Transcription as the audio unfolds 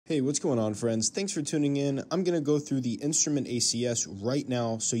Hey, what's going on, friends? Thanks for tuning in. I'm going to go through the instrument ACS right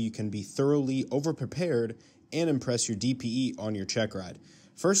now so you can be thoroughly over-prepared and impress your DPE on your check ride.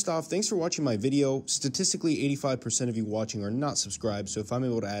 First off, thanks for watching my video. Statistically, 85% of you watching are not subscribed, so if I'm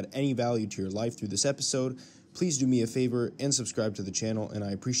able to add any value to your life through this episode, please do me a favor and subscribe to the channel, and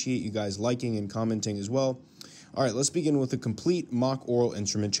I appreciate you guys liking and commenting as well. All right, let's begin with a complete mock oral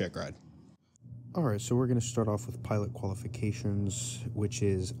instrument check ride. Alright, so we're going to start off with pilot qualifications, which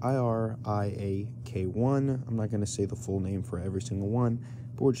is IRIAK1. I'm not going to say the full name for every single one,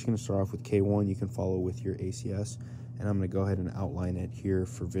 but we're just going to start off with K1. You can follow with your ACS, and I'm going to go ahead and outline it here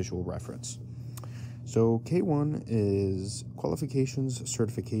for visual reference. So K1 is qualifications,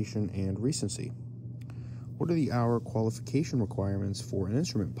 certification, and recency. What are the hour qualification requirements for an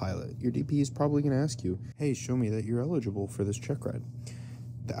instrument pilot? Your DP is probably going to ask you, hey, show me that you're eligible for this check ride.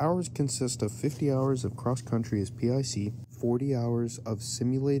 The hours consist of 50 hours of cross-country as PIC, 40 hours of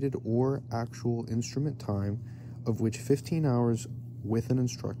simulated or actual instrument time, of which 15 hours with an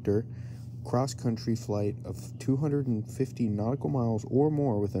instructor, cross-country flight of 250 nautical miles or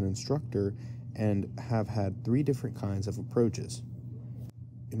more with an instructor, and have had 3 different kinds of approaches.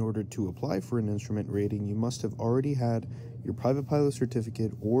 In order to apply for an instrument rating, you must have already had your private pilot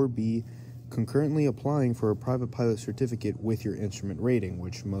certificate or be concurrently applying for a private pilot certificate with your instrument rating,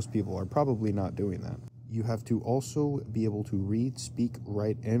 which most people are probably not doing that. You have to also be able to read, speak,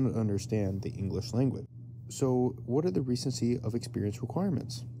 write, and understand the English language. So what are the recency of experience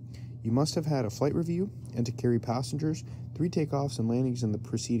requirements? You must have had a flight review and to carry passengers, 3 takeoffs and landings in the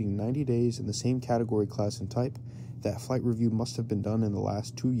preceding 90 days in the same category, class, and type. That flight review must have been done in the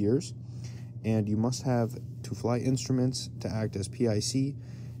last 2 years, and you must have to fly instruments to act as PIC,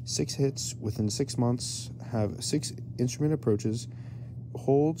 6 hits within 6 months, have 6 instrument approaches,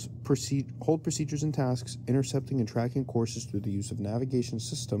 hold procedures and tasks, intercepting and tracking courses through the use of navigation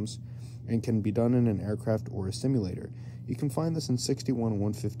systems, and can be done in an aircraft or a simulator. You can find this in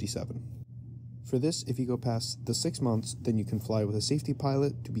 61-157. For this, if you go past the 6 months, then you can fly with a safety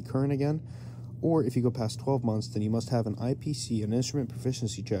pilot to be current again, or if you go past 12 months, then you must have an IPC, an instrument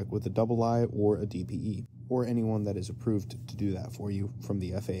proficiency check with a II or a DPE, or anyone that is approved to do that for you from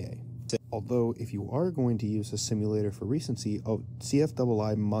the FAA. Although, if you are going to use a simulator for recency, a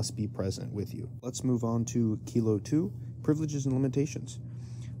CFII must be present with you. Let's move on to Kilo 2, privileges and limitations.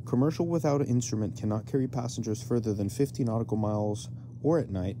 Commercial without an instrument cannot carry passengers further than 50 nautical miles or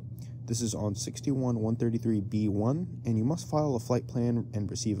at night. This is on 61-133B1, and you must file a flight plan and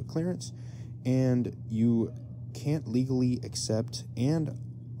receive a clearance, and you can't legally accept and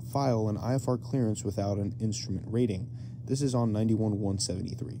file an IFR clearance without an instrument rating. This is on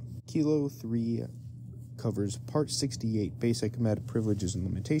 91-173. Kilo 3 covers Part 68 Basic Med Privileges and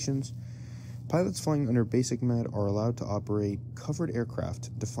Limitations. Pilots flying under Basic Med are allowed to operate covered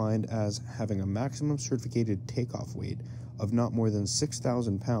aircraft defined as having a maximum certificated takeoff weight of not more than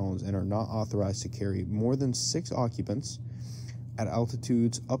 6,000 pounds and are not authorized to carry more than 6 occupants at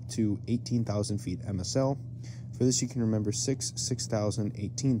altitudes up to 18,000 feet MSL. For this, you can remember 6,000,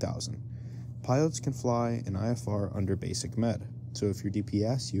 18,000. Pilots can fly an IFR under Basic Med. So if your DP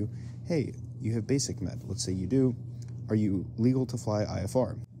asks you, hey, you have Basic Med, let's say you do, are you legal to fly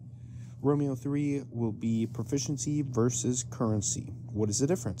IFR? Romeo 3 will be proficiency versus currency. What is the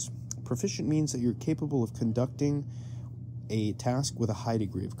difference? Proficient means that you're capable of conducting a task with a high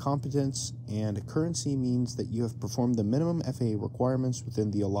degree of competence, and currency means that you have performed the minimum FAA requirements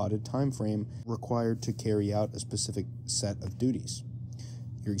within the allotted time frame required to carry out a specific set of duties.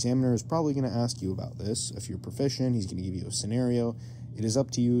 Your examiner is probably going to ask you about this. If you're proficient, he's going to give you a scenario. It is up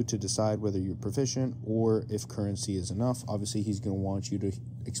to you to decide whether you're proficient or if currency is enough. Obviously, he's going to want you to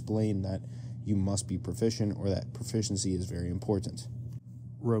explain that you must be proficient or that proficiency is very important.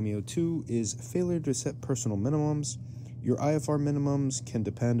 Romeo 2 is failure to set personal minimums. Your IFR minimums can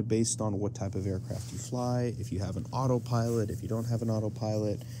depend based on what type of aircraft you fly, if you have an autopilot, if you don't have an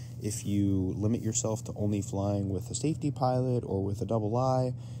autopilot, if you limit yourself to only flying with a safety pilot or with a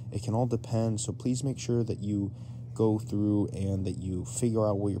II. It can all depend, so please make sure that you go through and that you figure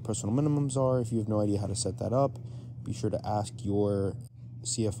out what your personal minimums are. If you have no idea how to set that up, be sure to ask your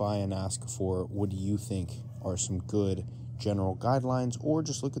CFI and ask for what do you think are some good general guidelines, or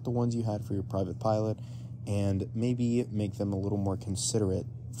just look at the ones you had for your private pilot and maybe make them a little more considerate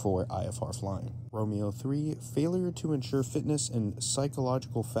for IFR flying. Romeo 3, failure to ensure fitness and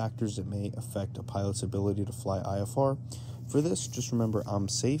psychological factors that may affect a pilot's ability to fly IFR. For this, just remember I'm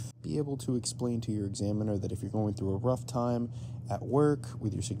safe. Be able to explain to your examiner that if you're going through a rough time at work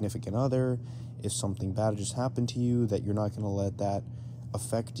with your significant other, if something bad just happened to you, that you're not going to let that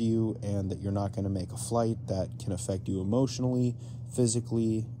affect you and that you're not going to make a flight that can affect you emotionally,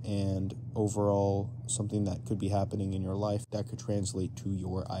 physically, and overall something that could be happening in your life that could translate to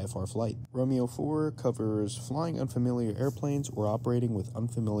your IFR flight. Romeo 4 covers flying unfamiliar airplanes or operating with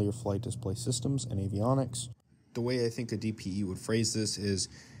unfamiliar flight display systems and avionics. The way I think a DPE would phrase this is,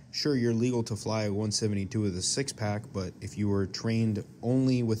 sure, you're legal to fly a 172 with a six-pack, but if you were trained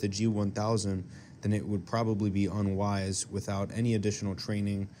only with a G1000, then it would probably be unwise without any additional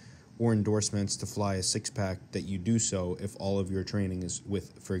training or endorsements to fly a six-pack that you do so if all of your training is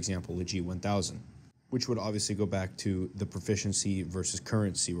with, for example, a G1000, which would obviously go back to the proficiency versus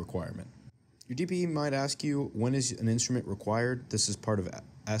currency requirement. Your DPE might ask you, when is an instrument required? This is part of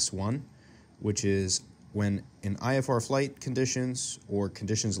S1, which is when in IFR flight conditions or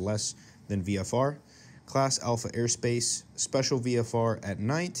conditions less than VFR, Class Alpha airspace, special VFR at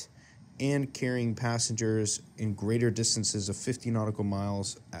night, and carrying passengers in greater distances of 50 nautical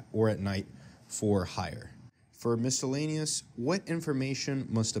miles or at night for hire. For miscellaneous, what information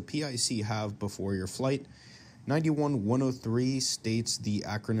must a PIC have before your flight? 91103 states the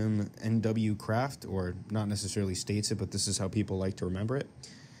acronym NW craft, or not necessarily states it, but this is how people like to remember it.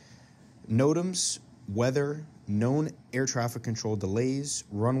 NOTAMs, weather, known air traffic control delays,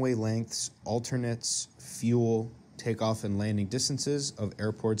 runway lengths, alternates, fuel, takeoff and landing distances of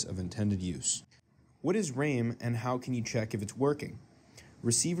airports of intended use. What is RAIM and how can you check if it's working?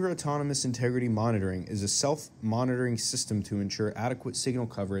 Receiver Autonomous Integrity Monitoring is a self-monitoring system to ensure adequate signal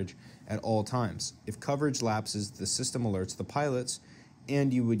coverage at all times. If coverage lapses, the system alerts the pilots,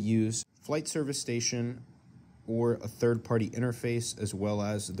 and you would use flight service station or a third-party interface as well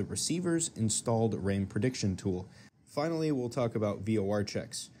as the receiver's installed RAIM prediction tool. Finally, we'll talk about VOR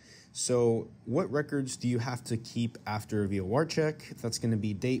checks. So what records do you have to keep after a VOR check? That's going to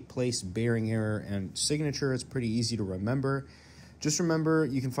be date, place, bearing error, and signature. It's pretty easy to remember. Just remember,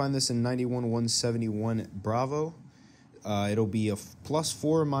 you can find this in 91171 Bravo. It'll be a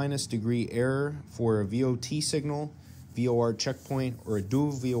 +4 minus degree error for a VOT signal, VOR checkpoint, or a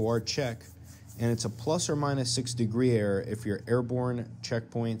dual VOR check. And it's a ±6 degree error if you're airborne,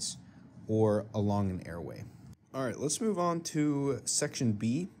 checkpoints, or along an airway. All right, let's move on to section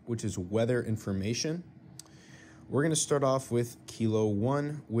B, which is weather information. We're going to start off with Kilo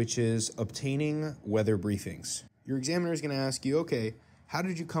 1, which is obtaining weather briefings. Your examiner is going to ask you, okay, how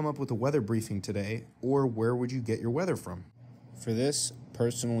did you come up with a weather briefing today, or where would you get your weather from? For this,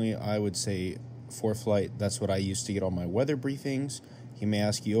 personally, I would say ForeFlight. That's what I used to get all my weather briefings. He may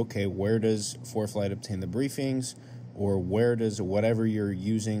ask you, okay, where does ForeFlight obtain the briefings? Or where does whatever you're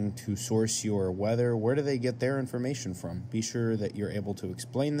using to source your weather, where do they get their information from? Be sure that you're able to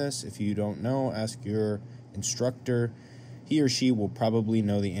explain this. If you don't know, ask your instructor. He or she will probably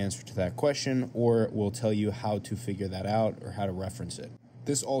know the answer to that question or will tell you how to figure that out or how to reference it.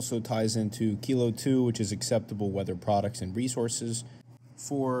 This also ties into Kilo 2, which is acceptable weather products and resources.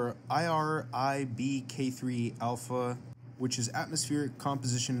 For IRIBK3 Alpha, which is atmospheric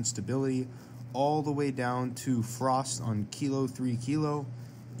composition and stability, all the way down to frost on Kilo 3 Kilo.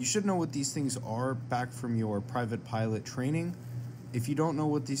 You should know what these things are back from your private pilot training. If you don't know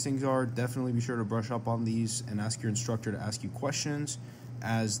what these things are, definitely be sure to brush up on these and ask your instructor to ask you questions,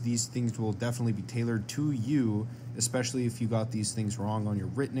 as these things will definitely be tailored to you, especially if you got these things wrong on your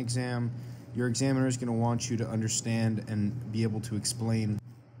written exam. Your examiner is going to want you to understand and be able to explain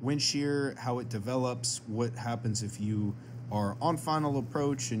wind shear, how it develops, what happens if you are on final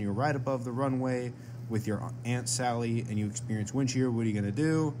approach and you're right above the runway with your Aunt Sally and you experience wind shear. What are you going to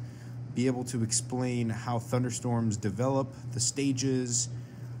do? Be able to explain how thunderstorms develop, the stages,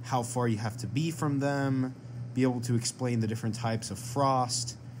 how far you have to be from them, be able to explain the different types of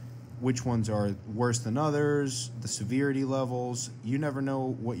frost, which ones are worse than others, the severity levels. You never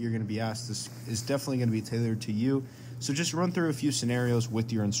know what you're going to be asked. This is definitely going to be tailored to you. So just run through a few scenarios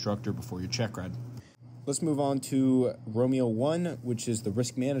with your instructor before your check ride. Let's move on to Romeo 1, which is the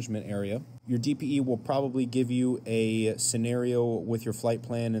risk management area. Your DPE will probably give you a scenario with your flight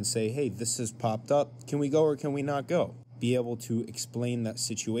plan and say, hey, this has popped up. Can we go or can we not go? Be able to explain that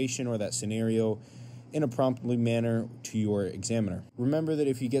situation or that scenario in a promptly manner to your examiner. Remember that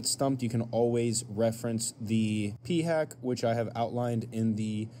if you get stumped, you can always reference the PHAC, which I have outlined in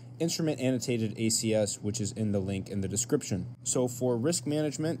the instrument annotated ACS, which is in the link in the description. So for risk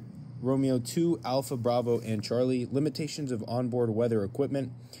management, Romeo 2, Alpha, Bravo, and Charlie, limitations of onboard weather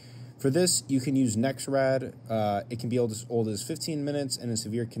equipment. For this, you can use NexRad. It can be as old as 15 minutes, and in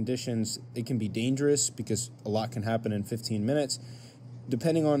severe conditions, it can be dangerous because a lot can happen in 15 minutes.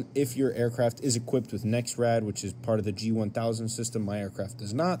 Depending on if your aircraft is equipped with NexRad, which is part of the G1000 system, my aircraft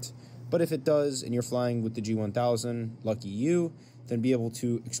does not. But if it does, and you're flying with the G1000, lucky you, then be able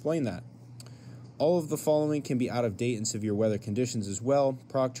to explain that. All of the following can be out of date in severe weather conditions as well: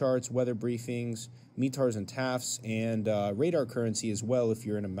 proc charts, weather briefings, METARs and TAFs, and radar currency as well if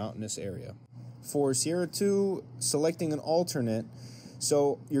you're in a mountainous area. For Sierra 2, selecting an alternate.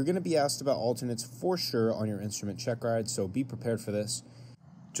 So you're going to be asked about alternates for sure on your instrument Checkride, so be prepared for this.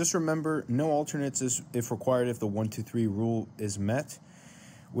 Just remember, no alternates is if required if the 1-2-3 rule is met,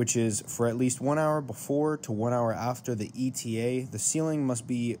 which is for at least 1 hour before to 1 hour after the ETA. The ceiling must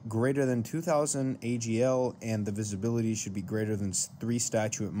be greater than 2,000 AGL and the visibility should be greater than 3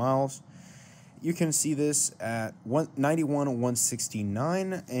 statute miles. You can see this at 91 and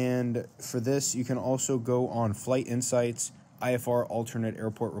 169, and for this you can also go on Flight Insights IFR alternate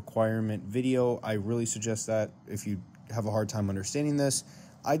airport requirement video. I really suggest that if you have a hard time understanding this.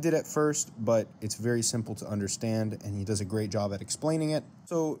 I did at first, but it's very simple to understand, and he does a great job at explaining it.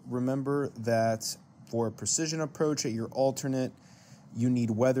 So remember that for a precision approach at your alternate, you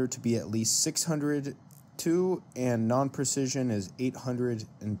need weather to be at least 602, and non-precision is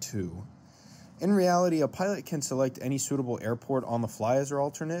 802. In reality, a pilot can select any suitable airport on the fly as their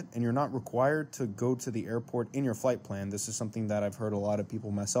alternate, and you're not required to go to the airport in your flight plan. This is something that I've heard a lot of people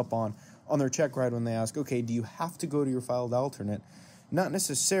mess up on their Checkride when they ask, okay, do you have to go to your filed alternate? Not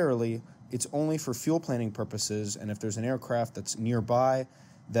necessarily. It's only for fuel planning purposes, and if there's an aircraft that's nearby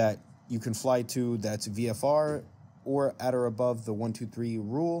that you can fly to that's VFR or at or above the 1-2-3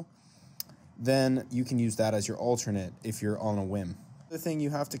 rule, then you can use that as your alternate if you're on a whim. The thing you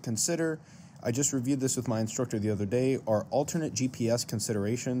have to consider, I just reviewed this with my instructor the other day, are alternate GPS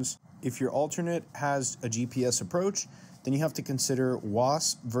considerations. If your alternate has a GPS approach, then you have to consider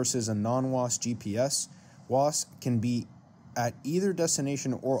WAS versus a non-WAS GPS. WAS can be at either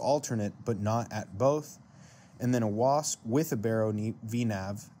destination or alternate, but not at both. And then a WAS with a Baro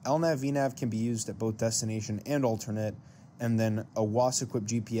VNAV. LNAV VNAV can be used at both destination and alternate, and then a WAS-equipped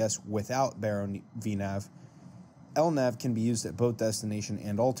GPS without Baro VNAV. LNAV can be used at both destination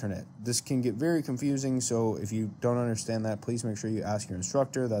and alternate. This can get very confusing, so if you don't understand that, please make sure you ask your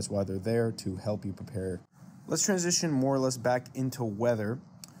instructor. That's why they're there, to help you prepare. Let's transition more or less back into weather.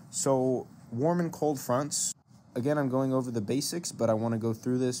 So warm and cold fronts. Again, I'm going over the basics, but I want to go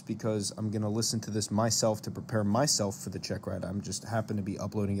through this because I'm going to listen to this myself to prepare myself for the Checkride. I'm just happen to be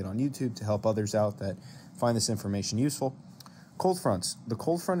uploading it on YouTube to help others out that find this information useful. Cold fronts. The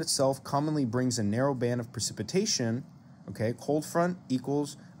cold front itself commonly brings a narrow band of precipitation. Okay, cold front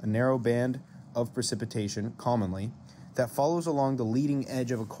equals a narrow band of precipitation, commonly, that follows along the leading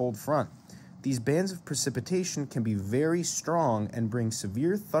edge of a cold front. These bands of precipitation can be very strong and bring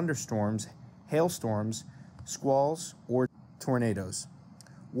severe thunderstorms, hailstorms, squalls, or tornadoes.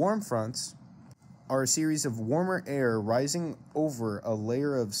 Warm fronts are a series of warmer air rising over a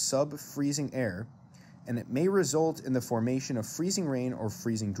layer of sub-freezing air, and it may result in the formation of freezing rain or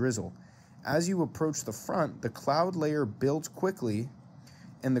freezing drizzle. As you approach the front, the cloud layer builds quickly,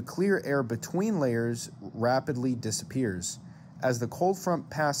 and the clear air between layers rapidly disappears. As the cold front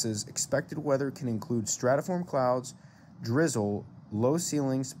passes, expected weather can include stratiform clouds, drizzle, low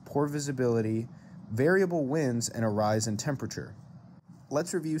ceilings, poor visibility, variable winds, and a rise in temperature.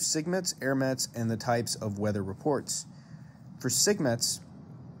 Let's review SIGMETs, AirMets, and the types of weather reports. For SIGMETs,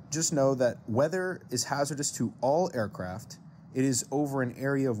 just know that weather is hazardous to all aircraft. It is over an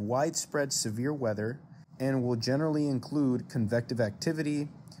area of widespread severe weather and will generally include convective activity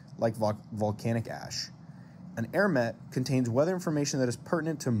like volcanic ash. An AirMet contains weather information that is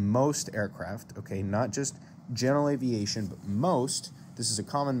pertinent to most aircraft, okay, not just general aviation, but most. This is a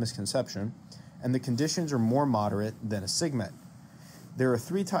common misconception, and the conditions are more moderate than a SIGMET. There are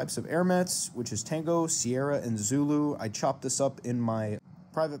 3 types of AirMets, which is Tango, Sierra, and Zulu. I chopped this up in my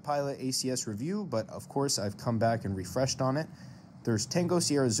private pilot ACS review, but of course I've come back and refreshed on it. There's Tango,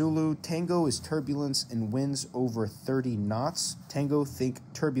 Sierra, Zulu. Tango is turbulence and winds over 30 knots. Tango, think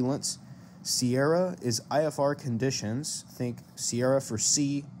turbulence. Sierra is IFR conditions. Think Sierra for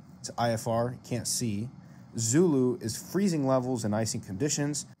sea. It's IFR, can't see. Zulu is freezing levels and icing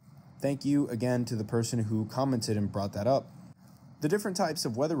conditions. Thank you again to the person who commented and brought that up. The different types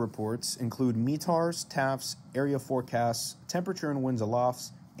of weather reports include METARs, TAFs, area forecasts, temperature and winds alofts,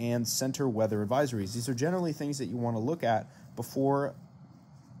 and center weather advisories. These are generally things that you want to look at before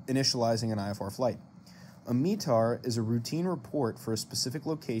initializing an IFR flight. A METAR is a routine report for a specific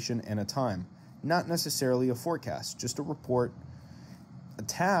location and a time, not necessarily a forecast, just a report. A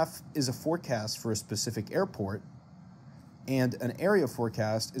TAF is a forecast for a specific airport, and an area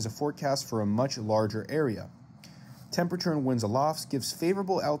forecast is a forecast for a much larger area. Temperature and winds alofts gives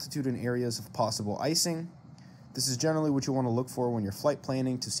favorable altitude in areas of possible icing. This is generally what you want to look for when you're flight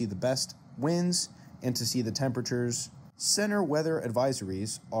planning, to see the best winds and to see the temperatures. Center weather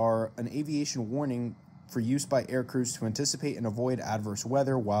advisories are an aviation warning for use by air crews to anticipate and avoid adverse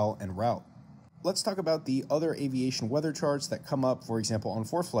weather while en route. Let's talk about the other aviation weather charts that come up, for example, on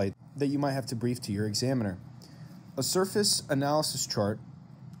ForeFlight that you might have to brief to your examiner. A surface analysis chart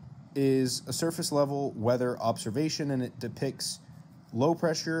is a surface level weather observation, and it depicts low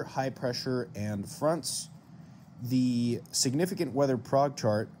pressure, high pressure, and fronts. The significant weather prog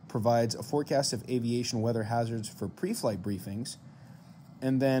chart provides a forecast of aviation weather hazards for pre-flight briefings,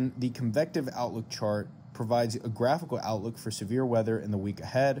 and then the convective outlook chart provides a graphical outlook for severe weather in the week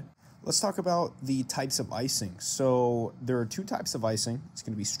ahead. Let's talk about the types of icing. So there are two types of icing. It's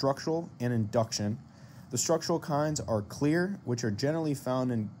going to be structural and induction. The structural kinds are clear, which are generally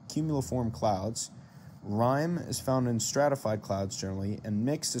found in cumuliform clouds. Rime is found in stratified clouds generally, and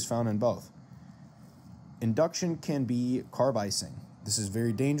mixed is found in both. Induction can be carb icing. This is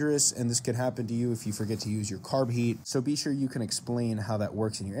very dangerous, and this could happen to you if you forget to use your carb heat. So be sure you can explain how that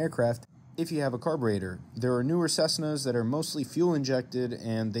works in your aircraft if you have a carburetor. There are newer Cessnas that are mostly fuel injected,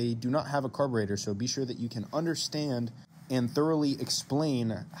 and they do not have a carburetor, so be sure that you can understand and thoroughly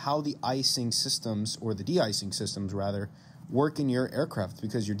explain how the icing systems, or the de-icing systems rather, work in your aircraft,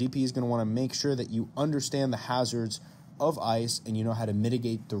 because your DP is going to want to make sure that you understand the hazards of ice and you know how to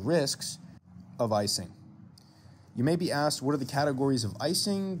mitigate the risks of icing. You may be asked, what are the categories of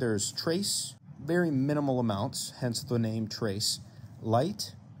icing? There's trace, very minimal amounts, hence the name trace,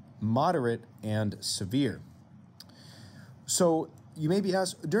 light, moderate, and severe. So you may be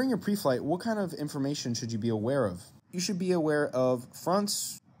asked, during your pre-flight, what kind of information should you be aware of? You should be aware of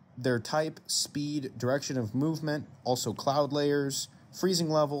fronts, their type, speed, direction of movement, also cloud layers, freezing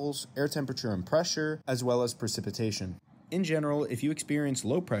levels, air temperature and pressure, as well as precipitation. In general, if you experience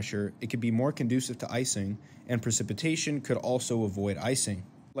low pressure, it could be more conducive to icing, and precipitation could also avoid icing,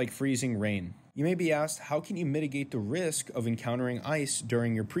 like freezing rain. You may be asked, how can you mitigate the risk of encountering ice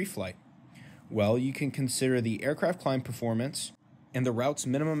during your pre-flight? Well, you can consider the aircraft climb performance and the route's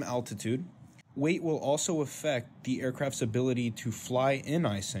minimum altitude. Weight will also affect the aircraft's ability to fly in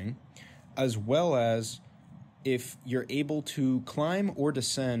icing, as well as if you're able to climb or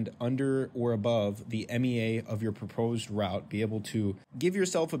descend under or above the MEA of your proposed route, be able to give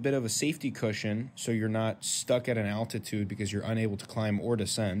yourself a bit of a safety cushion so you're not stuck at an altitude because you're unable to climb or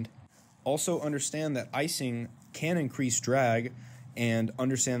descend. Also understand that icing can increase drag, and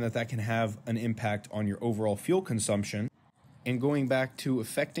understand that that can have an impact on your overall fuel consumption. And going back to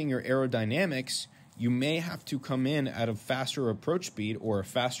affecting your aerodynamics, you may have to come in at a faster approach speed or a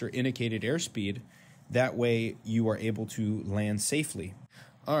faster indicated airspeed. That way you are able to land safely.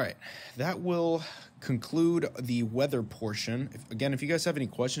 All right, that will conclude the weather portion. If you guys have any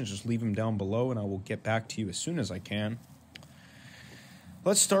questions, just leave them down below and I will get back to you as soon as I can.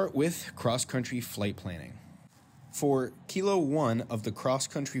 Let's start with cross-country flight planning. For Kilo 1 of the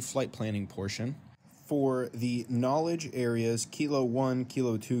cross-country flight planning portion, for the knowledge areas, Kilo 1,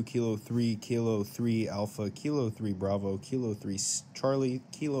 Kilo 2, Kilo 3, Kilo 3 Alpha, Kilo 3 Bravo, Kilo 3 Charlie,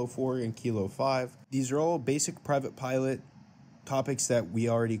 Kilo 4, and Kilo 5. These are all basic private pilot topics that we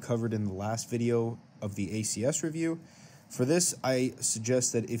already covered in the last video of the ACS review. For this, I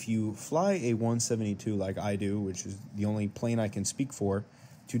suggest that if you fly a 172 like I do, which is the only plane I can speak for,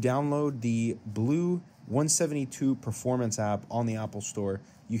 to download the Blue 172 Performance app on the Apple Store.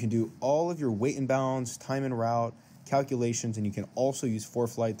 You can do all of your weight and balance, time and route, calculations, and you can also use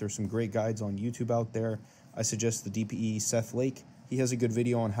ForeFlight. There's some great guides on YouTube out there. I suggest the DPE Seth Lake. He has a good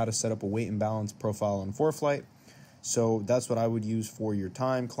video on how to set up a weight and balance profile on ForeFlight. So that's what I would use for your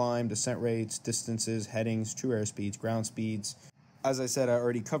time, climb, descent rates, distances, headings, true airspeeds, ground speeds. As I said, I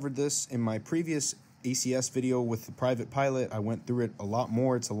already covered this in my previous ACS video with the private pilot. I went through it a lot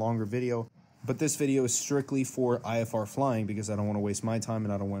more. It's a longer video. But this video is strictly for IFR flying because I don't want to waste my time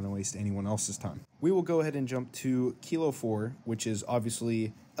and I don't want to waste anyone else's time. We will go ahead and jump to Kilo 4, which is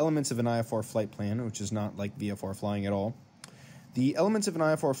obviously elements of an IFR flight plan, which is not like VFR flying at all. The elements of an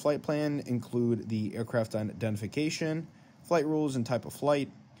IFR flight plan include the aircraft identification, flight rules and type of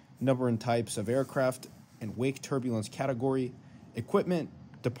flight, number and types of aircraft and wake turbulence category, equipment,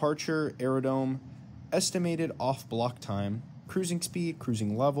 departure, aerodrome, estimated off-block time, cruising speed,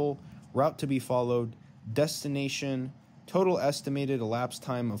 cruising level, route to be followed, destination, total estimated elapsed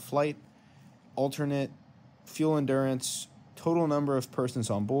time of flight, alternate, fuel endurance, total number of persons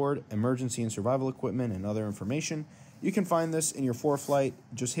on board, emergency and survival equipment, and other information. You can find this in your ForeFlight.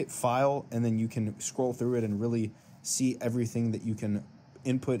 Just hit File, and then you can scroll through it and really see everything that you can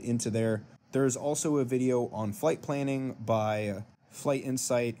input into there. There is also a video on flight planning by Flight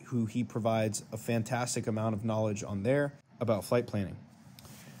Insight, who he provides a fantastic amount of knowledge on there about flight planning.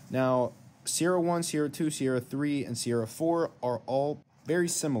 Now, Sierra 1, Sierra 2, Sierra 3, and Sierra 4 are all very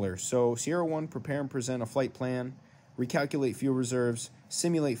similar. So Sierra 1, prepare and present a flight plan, recalculate fuel reserves,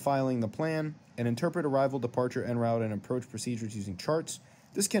 simulate filing the plan, and interpret arrival, departure, en route, and approach procedures using charts.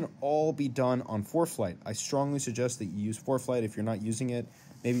 This can all be done on ForeFlight. I strongly suggest that you use ForeFlight if you're not using it.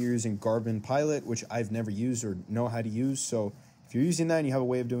 Maybe you're using Garmin Pilot, which I've never used or know how to use. So if you're using that and you have a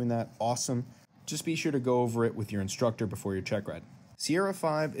way of doing that, awesome. Just be sure to go over it with your instructor before your check ride. Sierra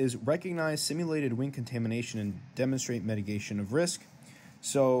 5 is recognize simulated wind contamination and demonstrate mitigation of risk.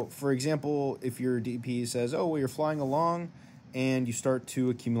 So, for example, if your DP says, oh, well, you're flying along and you start to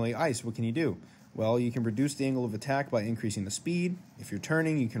accumulate ice, what can you do? Well, you can reduce the angle of attack by increasing the speed. If you're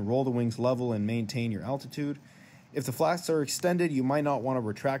turning, you can roll the wings level and maintain your altitude. If the flaps are extended, you might not want to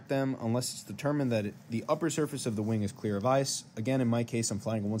retract them unless it's determined that the upper surface of the wing is clear of ice. Again, in my case, I'm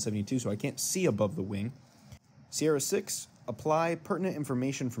flying a 172, so I can't see above the wing. Sierra 6, apply pertinent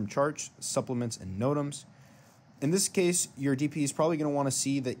information from charts, supplements, and NOTAMs. In this case, your DP is probably going to want to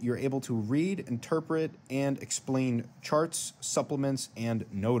see that you're able to read, interpret, and explain charts, supplements, and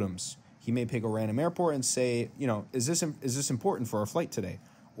NOTAMs. He may pick a random airport and say, is this important for our flight today?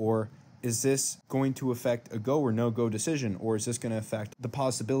 Or is this going to affect a go or no-go decision? Or is this going to affect the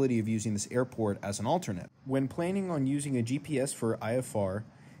possibility of using this airport as an alternate? When planning on using a GPS for IFR,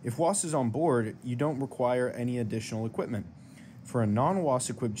 if WAS is on board, you don't require any additional equipment. For a non-WAS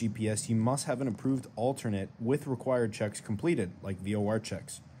equipped GPS, you must have an approved alternate with required checks completed, like VOR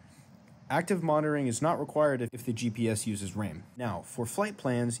checks. Active monitoring is not required if the GPS uses RAM. Now, for flight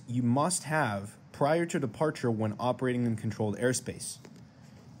plans, you must have prior to departure when operating in controlled airspace.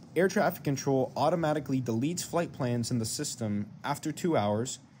 Air traffic control automatically deletes flight plans in the system after 2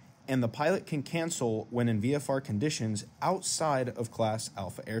 hours, and the pilot can cancel when in VFR conditions outside of Class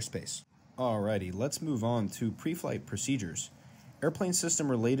Alpha airspace. Alrighty, let's move on to pre-flight procedures. Airplane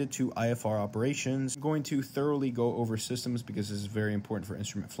system related to IFR operations. I'm going to thoroughly go over systems because this is very important for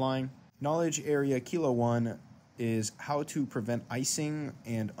instrument flying. Knowledge area Kilo 1 is how to prevent icing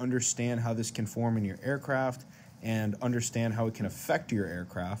and understand how this can form in your aircraft and understand how it can affect your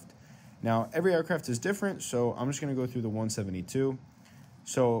aircraft. Now, every aircraft is different, so I'm just going to go through the 172.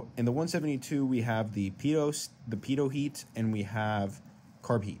 So in the 172, we have the pitot heat, and we have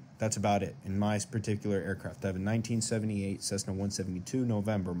carb heat. That's about it in my particular aircraft. I have a 1978 Cessna 172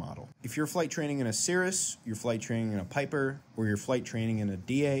 November model. If you're flight training in a Cirrus, you're flight training in a Piper, or you're flight training in a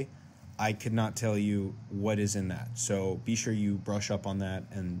DA, I could not tell you what is in that. So be sure you brush up on that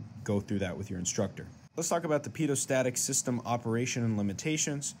and go through that with your instructor. Let's talk about the pitot-static system operation and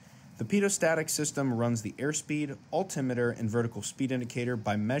limitations. The pitot-static system runs the airspeed, altimeter, and vertical speed indicator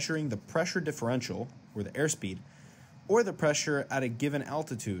by measuring the pressure differential, or the airspeed, or the pressure at a given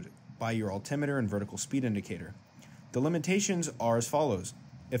altitude by your altimeter and vertical speed indicator. The limitations are as follows.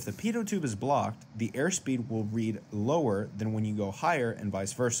 If the pitot tube is blocked, the airspeed will read lower than when you go higher and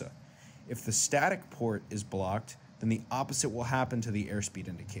vice versa. If the static port is blocked, then the opposite will happen to the airspeed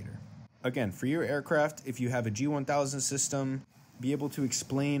indicator. Again, for your aircraft, if you have a G1000 system, be able to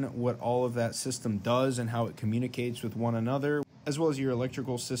explain what all of that system does and how it communicates with one another, as well as your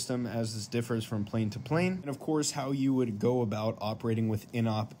electrical system as this differs from plane to plane, and of course how you would go about operating with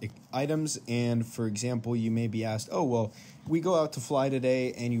in-op items. And for example, you may be asked, oh well, we go out to fly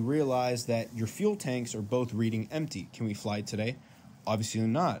today and you realize that your fuel tanks are both reading empty. Can we fly today? Obviously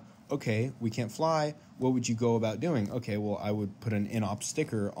not. Okay, we can't fly. What would you go about doing? Okay, well, I would put an in-op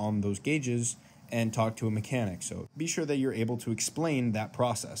sticker on those gauges and talk to a mechanic. So be sure that you're able to explain that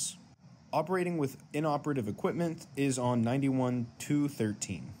process. Operating with inoperative equipment is on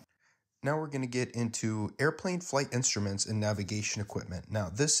 91.213. Now we're going to get into airplane flight instruments and navigation equipment. Now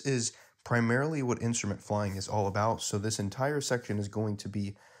this is primarily what instrument flying is all about. So this entire section is going to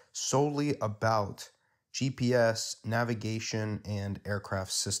be solely about GPS, navigation, and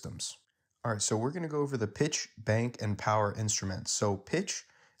aircraft systems. All right, so we're going to go over the pitch, bank, and power instruments. So pitch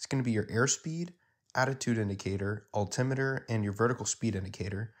is going to be your airspeed, attitude indicator, altimeter, and your vertical speed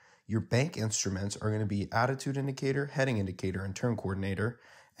indicator. Your bank instruments are going to be attitude indicator, heading indicator, and turn coordinator.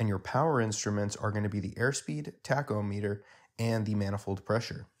 And your power instruments are going to be the airspeed, tachometer, and the manifold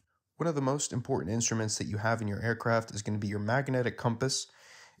pressure. One of the most important instruments that you have in your aircraft is going to be your magnetic compass.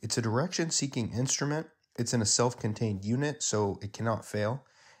 It's a direction-seeking instrument. It's in a self-contained unit, so it cannot fail.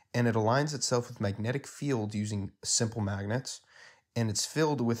 And it aligns itself with magnetic field using simple magnets. And it's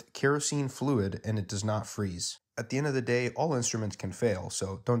filled with kerosene fluid, and it does not freeze. At the end of the day, all instruments can fail,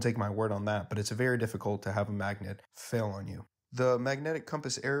 so don't take my word on that, but it's very difficult to have a magnet fail on you. The magnetic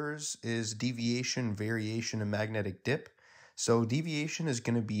compass errors is deviation, variation, and magnetic dip. So deviation is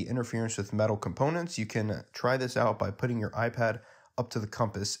going to be interference with metal components. You can try this out by putting your iPad up to the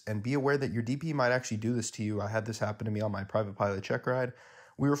compass, and be aware that your DP might actually do this to you. I had this happen to me on my private pilot Checkride.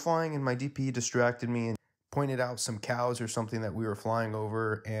 We were flying and my DP distracted me and pointed out some cows or something that we were flying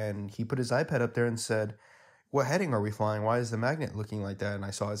over, and he put his iPad up there and said, "What heading are we flying? Why is the magnet looking like that?" And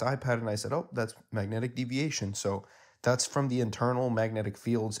I saw his iPad and I said, "Oh, that's magnetic deviation." So that's from the internal magnetic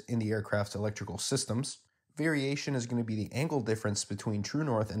fields in the aircraft's electrical systems. Variation is going to be the angle difference between true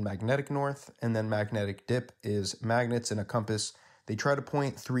north and magnetic north, and then magnetic dip is magnets in a compass. They try to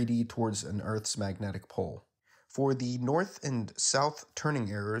point 3D towards an Earth's magnetic pole. For the north and south turning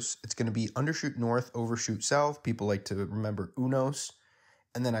errors, it's going to be undershoot north, overshoot south. People like to remember UNOS.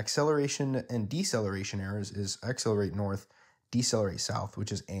 And then acceleration and deceleration errors is accelerate north, decelerate south,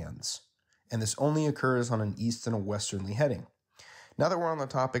 which is ANDs. And this only occurs on an east and a westerly heading. Now that we're on the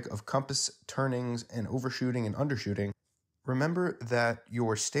topic of compass turnings and overshooting and undershooting, remember that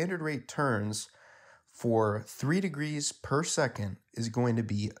your standard rate turns for 3 degrees per second is going to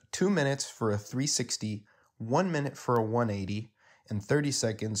be 2 minutes for a 360, 1 minute for a 180, and 30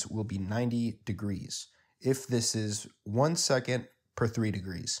 seconds will be 90 degrees. If this is 1 second per 3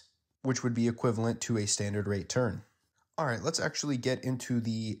 degrees, which would be equivalent to a standard rate turn. All right, let's actually get into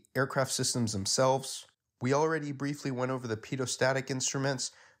the aircraft systems themselves. We already briefly went over the pitot-static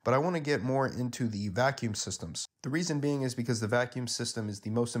instruments, but I want to get more into the vacuum systems. The reason being is because the vacuum system is the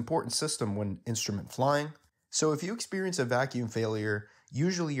most important system when instrument flying. So if you experience a vacuum failure,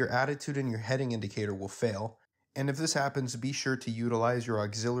 usually your attitude and your heading indicator will fail. And if this happens, be sure to utilize your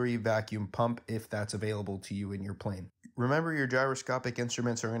auxiliary vacuum pump if that's available to you in your plane. Remember, your gyroscopic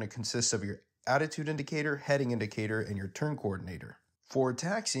instruments are going to consist of your attitude indicator, heading indicator, and your turn coordinator. For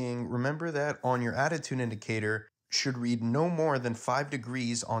taxiing, remember that on your attitude indicator should read no more than 5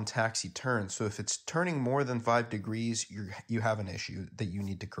 degrees on taxi turn. So if it's turning more than 5 degrees, you have an issue that you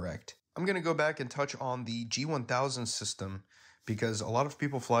need to correct. I'm going to go back and touch on the G1000 system because a lot of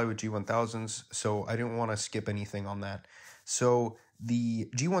people fly with G1000s, so I didn't want to skip anything on that. So the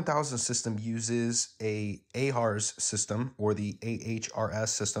G1000 system uses a AHRS system, or the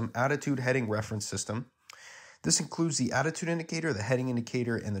AHRS system, Attitude Heading Reference System. This includes the attitude indicator, the heading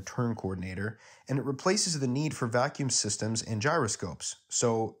indicator, and the turn coordinator, and it replaces the need for vacuum systems and gyroscopes,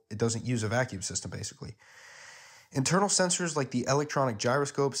 so it doesn't use a vacuum system, basically. Internal sensors like the electronic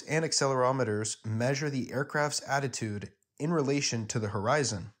gyroscopes and accelerometers measure the aircraft's attitude in relation to the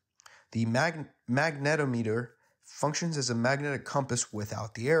horizon. The magnetometer functions as a magnetic compass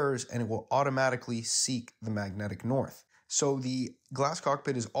without the errors, and it will automatically seek the magnetic north. So the glass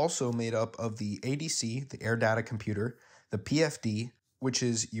cockpit is also made up of the ADC, the air data computer, the PFD, which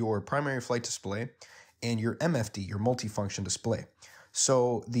is your primary flight display, and your MFD, your multifunction display.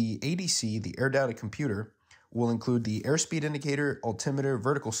 So the ADC, the air data computer, will include the airspeed indicator, altimeter,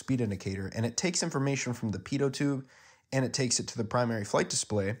 vertical speed indicator, and it takes information from the pitot tube and it takes it to the primary flight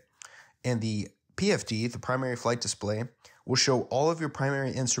display. And the PFD, the primary flight display, will show all of your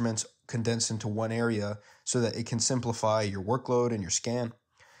primary instruments condensed into one area so that it can simplify your workload and your scan.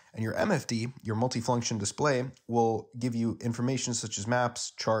 And your MFD, your multifunction display, will give you information such as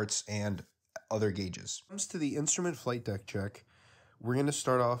maps, charts, and other gauges. When it comes to the instrument flight deck check, we're going to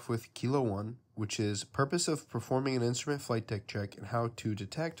start off with Kilo 1, which is purpose of performing an instrument flight deck check and how to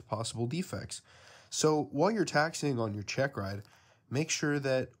detect possible defects. So while you're taxiing on your Checkride, make sure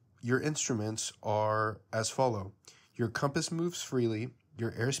that your instruments are as follow. Your compass moves freely,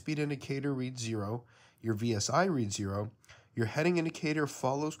 your airspeed indicator reads 0, your VSI reads 0, your heading indicator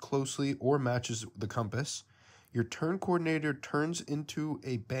follows closely or matches the compass, your turn coordinator turns into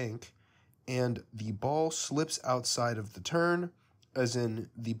a bank, and the ball slips outside of the turn, as in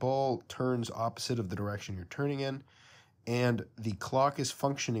the ball turns opposite of the direction you're turning in, and the clock is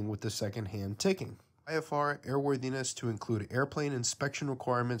functioning with the second hand ticking. IFR airworthiness to include airplane inspection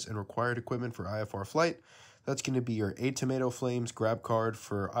requirements and required equipment for IFR flight. That's going to be your 8 tomato flames grab card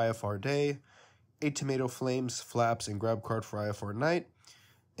for IFR day, 8 tomato flames, flaps, and grab card for IFR night.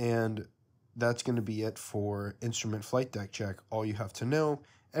 And that's going to be it for instrument flight deck check. All you have to know.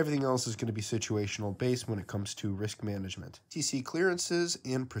 Everything else is going to be situational based when it comes to risk management. ATC clearances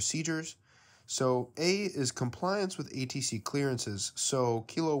and procedures. So A is compliance with ATC clearances. So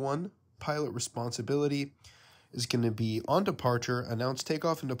Kilo 1, pilot responsibility, is going to be on departure, announce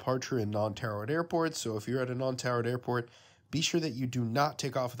takeoff and departure in non-towered airports. So if you're at a non-towered airport, be sure that you do not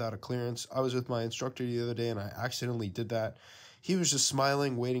take off without a clearance. I was with my instructor the other day and I accidentally did that. He was just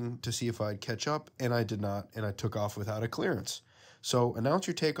smiling, waiting to see if I'd catch up, and I did not, and I took off without a clearance. So announce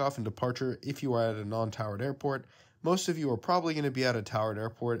your takeoff and departure if you are at a non-towered airport. Most of you are probably going to be at a towered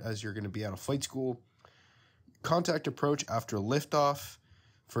airport as you're going to be at a flight school. Contact approach after liftoff.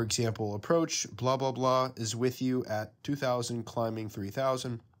 For example, approach, blah, blah, blah, is with you at 2,000, climbing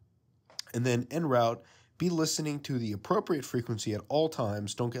 3,000. And then en route, be listening to the appropriate frequency at all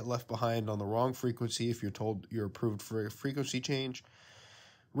times. Don't get left behind on the wrong frequency if you're told you're approved for a frequency change.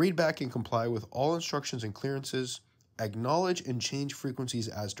 Read back and comply with all instructions and clearances. Acknowledge and change frequencies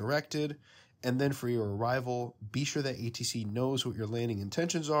as directed. And then for your arrival, be sure that ATC knows what your landing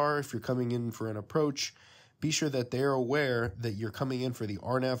intentions are. If you're coming in for an approach, be sure that they're aware that you're coming in for the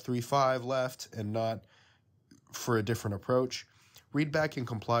RNAV 35 left and not for a different approach. Read back and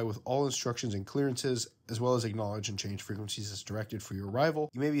comply with all instructions and clearances, as well as acknowledge and change frequencies as directed for your arrival.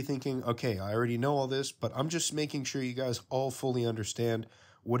 You may be thinking, okay, I already know all this, but I'm just making sure you guys all fully understand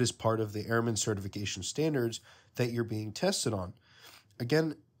what is part of the Airman Certification Standards that you're being tested on.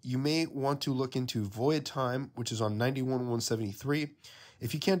 Again, you may want to look into void time, which is on 91-173.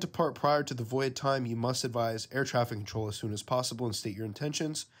 If you can't depart prior to the void time, you must advise air traffic control as soon as possible and state your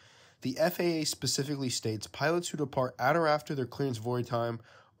intentions. The FAA specifically states pilots who depart at or after their clearance void time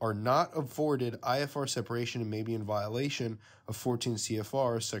are not afforded IFR separation and may be in violation of 14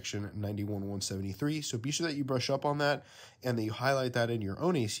 CFR section 91-173. So be sure that you brush up on that and that you highlight that in your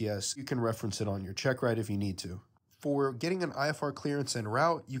own ACS. You can reference it on your Checkride if you need to. For getting an IFR clearance en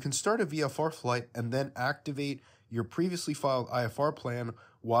route, you can start a VFR flight and then activate your previously filed IFR plan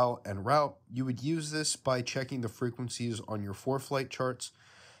while en route. You would use this by checking the frequencies on your ForeFlight charts,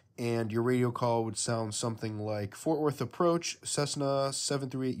 and your radio call would sound something like Fort Worth approach, Cessna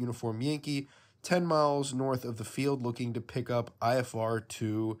 738 Uniform Yankee, 10 miles north of the field looking to pick up IFR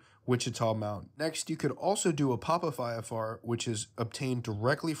to Wichita Mountain. Next, you could also do a pop-up IFR, which is obtained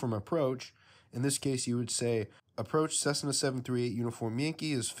directly from approach. In this case, you would say, approach Cessna 738 Uniform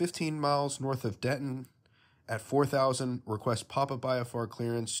Yankee is 15 miles north of Denton at 4,000. Request pop-up IFR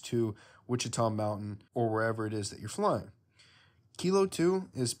clearance to Wichita Mountain or wherever it is that you're flying. Kilo 2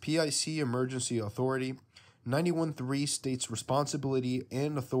 is PIC Emergency Authority. 91.3 states responsibility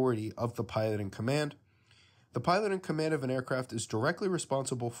and authority of the pilot in command. The pilot in command of an aircraft is directly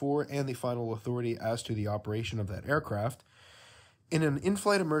responsible for and the final authority as to the operation of that aircraft. In an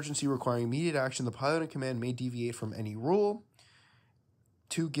in-flight emergency requiring immediate action, the pilot in command may deviate from any rule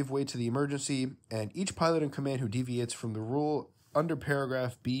to give way to the emergency, and each pilot in command who deviates from the rule under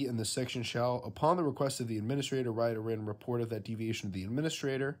paragraph B in the section shall, upon the request of the administrator, write a written report of that deviation to the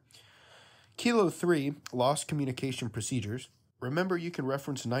administrator. Kilo 3, lost communication procedures. Remember, you can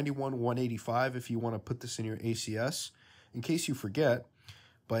reference 91-185 if you want to put this in your ACS, in case you forget.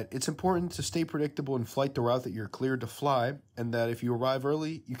 But it's important to stay predictable and flight the route that you're cleared to fly, and that if you arrive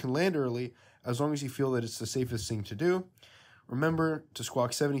early, you can land early as long as you feel that it's the safest thing to do. Remember to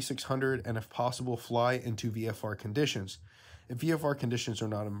squawk 7600 and if possible fly into VFR conditions. If VFR conditions are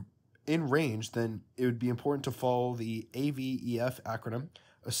not in range, then it would be important to follow the AVEF acronym.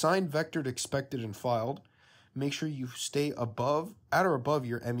 Assign vectored, expected, and filed. Make sure you stay at or above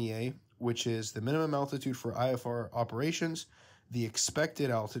your MEA, which is the minimum altitude for IFR operations, the expected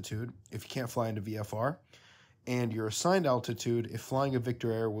altitude if you can't fly into VFR, and your assigned altitude if flying a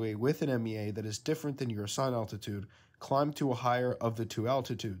Victor Airway with an MEA that is different than your assigned altitude. Climb to a higher of the two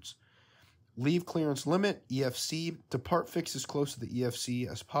altitudes. Leave clearance limit, EFC. Depart fix as close to the EFC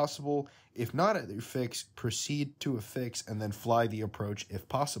as possible. If not at your fix, proceed to a fix and then fly the approach if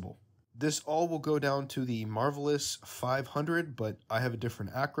possible. This all will go down to the Marvelous 500, but I have a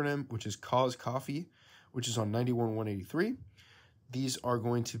different acronym, which is Cause Coffee, which is on 91-183. These are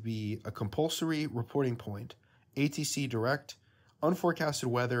going to be a compulsory reporting point, ATC direct, unforecasted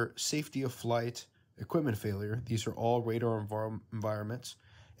weather, safety of flight, equipment failure. These are all radar environments.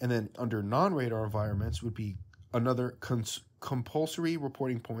 And then under non-radar environments would be another compulsory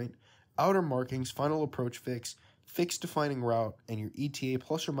reporting point, outer markings, final approach fix, fix defining route, and your ETA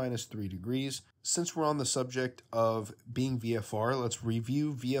plus or minus 3 degrees. Since we're on the subject of being VFR, let's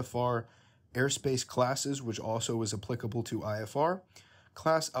review VFR airspace classes, which also is applicable to IFR.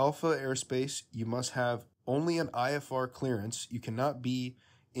 Class Alpha airspace, you must have only an IFR clearance. You cannot be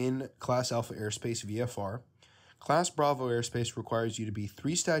in Class Alpha airspace VFR. Class Bravo airspace requires you to be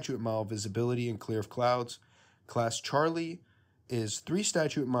 3 statute mile visibility and clear of clouds. Class Charlie is 3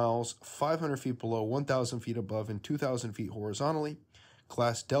 statute miles, 500 feet below, 1,000 feet above, and 2,000 feet horizontally.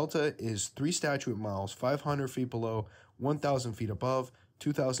 Class Delta is 3 statute miles, 500 feet below, 1,000 feet above,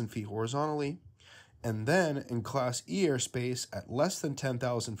 2,000 feet horizontally. And then in Class E airspace at less than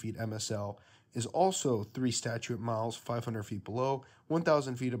 10,000 feet MSL is also 3 statute miles, 500 feet below,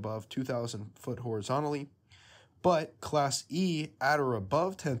 1,000 feet above, 2,000 foot horizontally. But Class E at or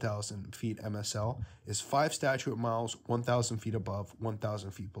above 10,000 feet MSL is 5 statute miles, 1,000 feet above,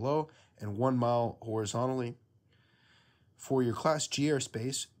 1,000 feet below, and 1 mile horizontally. For your Class G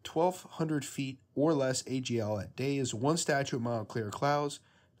airspace, 1,200 feet or less AGL at day is 1 statute mile clear of clouds.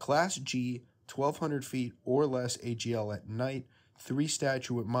 Class G, 1,200 feet or less AGL at night, 3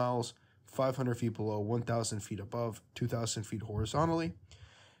 statute miles, 500 feet below, 1,000 feet above, 2,000 feet horizontally.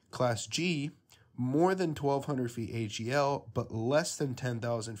 Class G, more than 1,200 feet AGL, but less than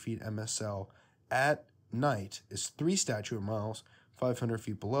 10,000 feet MSL at night is 3 statute miles, 500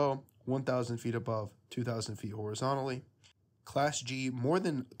 feet below, 1,000 feet above, 2,000 feet horizontally. Class G, more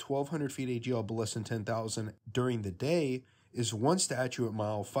than 1,200 feet AGL, but less than 10,000 during the day is 1 statute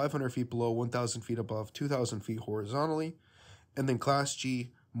mile, 500 feet below, 1,000 feet above, 2,000 feet horizontally. And then Class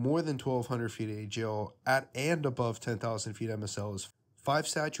G, more than 1,200 feet AGL at and above 10,000 feet MSL is 5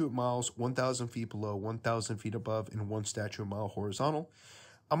 statute miles, 1,000 feet below, 1,000 feet above, and 1 statute mile horizontal.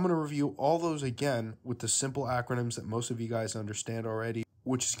 I'm going to review all those again with the simple acronyms that most of you guys understand already,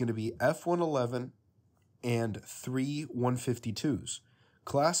 which is going to be F111 and 3 152s.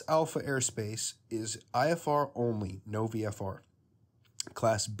 Class Alpha airspace is IFR only, no VFR.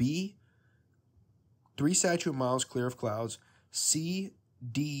 Class B, 3 statute miles clear of clouds. C,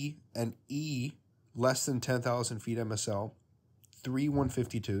 D, and E, less than 10,000 feet MSL, 3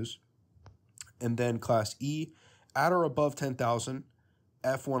 152s. And then Class E, at or above 10,000,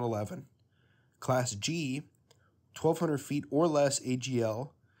 F111. Class G, 1,200 feet or less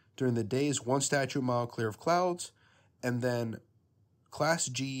AGL. During the day is 1 statute mile clear of clouds. And then Class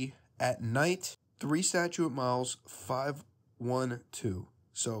G, at night, 3 statute miles, 512.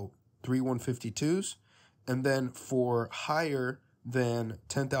 So 3 152s. And then for higher than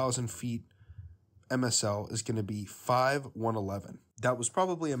 10,000 feet MSL is going to be 5 111. That was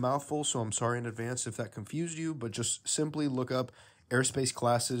probably a mouthful, so I'm sorry in advance if that confused you, but just simply look up airspace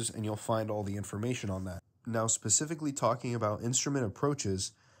classes and you'll find all the information on that. Now, specifically talking about instrument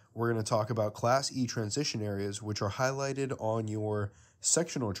approaches, we're going to talk about Class E transition areas, which are highlighted on your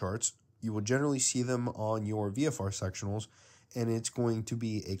sectional charts. You will generally see them on your VFR sectionals, and it's going to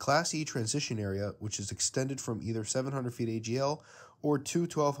be a Class E transition area, which is extended from either 700 feet AGL or to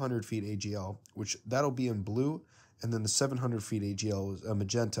 1,200 feet AGL, which that'll be in blue, and then the 700 feet AGL is a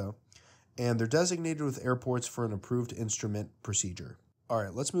magenta, and they're designated with airports for an approved instrument procedure. All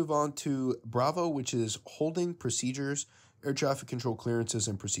right, let's move on to Bravo, which is holding procedures, air traffic control clearances,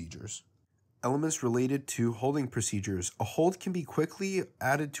 and procedures. Elements related to holding procedures. A hold can be quickly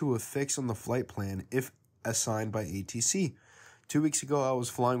added to a fix on the flight plan if assigned by ATC. 2 weeks ago, I was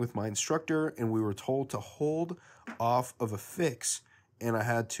flying with my instructor, and we were told to hold off of a fix, and I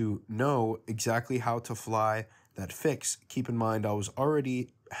had to know exactly how to fly that fix. Keep in mind, I was already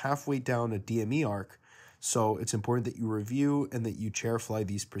halfway down a DME arc, so it's important that you review and that you chair fly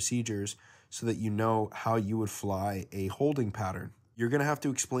these procedures so that you know how you would fly a holding pattern. You're going to have to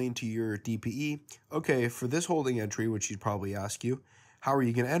explain to your DPE, okay, for this holding entry, which he'd probably ask you, how are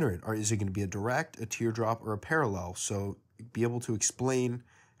you going to enter it? Or is it going to be a direct, a teardrop, or a parallel? So be able to explain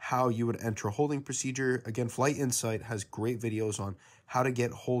how you would enter a holding procedure. Again, Flight Insight has great videos on how to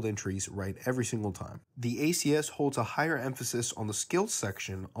get hold entries right every single time. The ACS holds a higher emphasis on the skills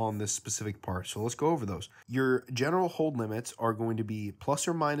section on this specific part, so let's go over those. Your general hold limits are going to be plus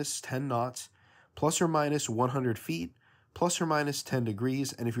or minus 10 knots, plus or minus 100 feet, plus or minus 10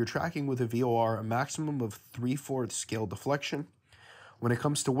 degrees, and if you're tracking with a VOR, a maximum of 3/4 scale deflection. When it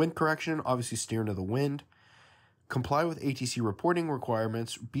comes to wind correction, obviously steer into the wind. Comply with ATC reporting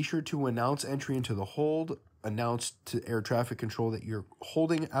requirements. Be sure to announce entry into the hold, announce to air traffic control that you're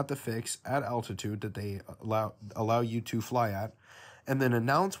holding at the fix at altitude that they allow you to fly at, and then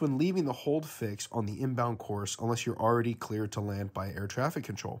announce when leaving the hold fix on the inbound course unless you're already cleared to land by air traffic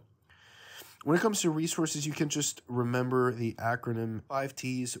control. When it comes to resources, you can just remember the acronym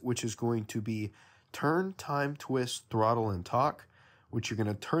 5Ts, which is going to be turn, time, twist, throttle, and talk, which you're going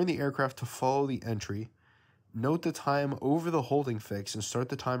to turn the aircraft to follow the entry. Note the time over the holding fix and start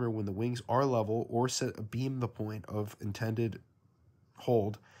the timer when the wings are level or set a beam the point of intended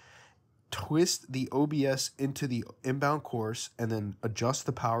hold. Twist the OBS into the inbound course and then adjust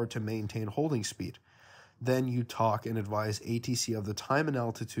the power to maintain holding speed. Then you talk and advise ATC of the time and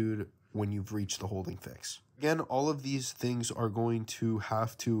altitude when you've reached the holding fix. Again, all of these things are going to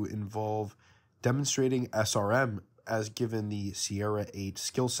have to involve demonstrating SRM as given the Sierra 8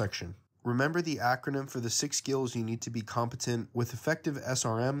 skill section. Remember the acronym for the 6 skills you need to be competent with effective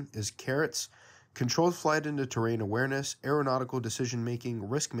SRM is CARATS, controlled flight into terrain awareness, aeronautical decision-making,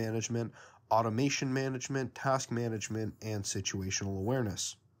 risk management, automation management, task management, and situational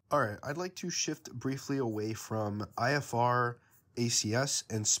awareness. All right, I'd like to shift briefly away from IFR, ACS,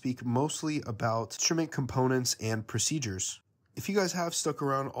 and speak mostly about instrument components and procedures. If you guys have stuck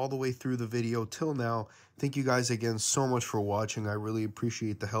around all the way through the video till now, thank you guys again so much for watching. I really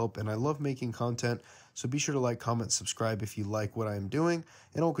appreciate the help, and I love making content, so be sure to like, comment, subscribe if you like what I am doing,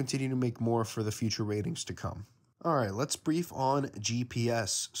 and I'll continue to make more for the future ratings to come. Alright, let's brief on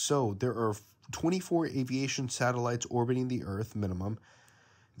GPS. So, there are 24 aviation satellites orbiting the Earth, minimum.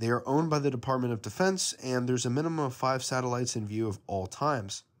 They are owned by the Department of Defense, and there's a minimum of 5 satellites in view of all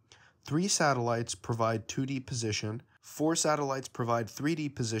times. 3 satellites provide 2D position, 4 satellites provide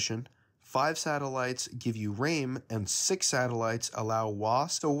 3D position, 5 satellites give you RAIM, and 6 satellites allow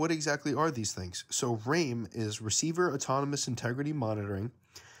WAS. So what exactly are these things? So RAIM is Receiver Autonomous Integrity Monitoring.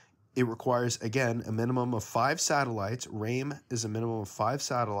 It requires, again, a minimum of 5 satellites. RAIM is a minimum of 5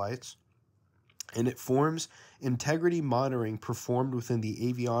 satellites. And it forms integrity monitoring performed within the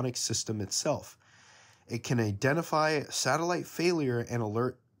avionics system itself. It can identify satellite failure and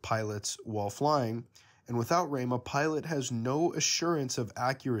alert pilots while flying, and without RAIM, a pilot has no assurance of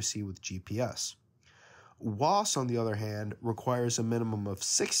accuracy with GPS. WAS, on the other hand, requires a minimum of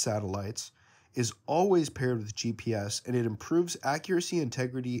 6 satellites, is always paired with GPS, and it improves accuracy,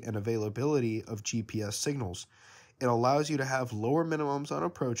 integrity, and availability of GPS signals. It allows you to have lower minimums on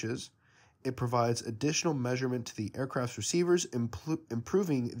approaches. It provides additional measurement to the aircraft's receivers,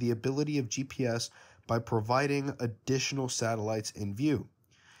 improving the ability of GPS by providing additional satellites in view.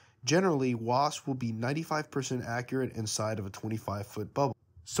 Generally, WAS will be 95% accurate inside of a 25-foot bubble.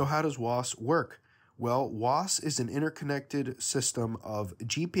 So how does WAS work? Well, WAS is an interconnected system of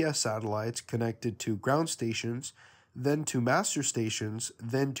GPS satellites connected to ground stations, then to master stations,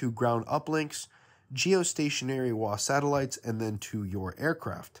 then to ground uplinks, geostationary WAS satellites, and then to your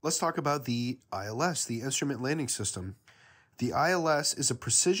aircraft. Let's talk about the ILS, the Instrument Landing System. The ILS is a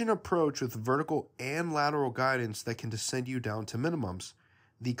precision approach with vertical and lateral guidance that can descend you down to minimums.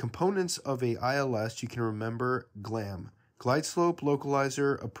 The components of a ILS you can remember GLAM: glide slope,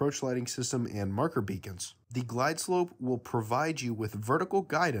 localizer, approach lighting system, and marker beacons. The glide slope will provide you with vertical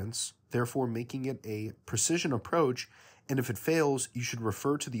guidance, therefore making it a precision approach, and if it fails, you should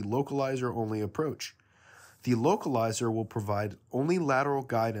refer to the localizer-only approach. The localizer will provide only lateral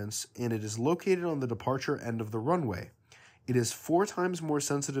guidance, and it is located on the departure end of the runway. It is 4 times more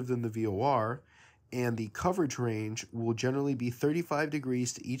sensitive than the VOR, and the coverage range will generally be 35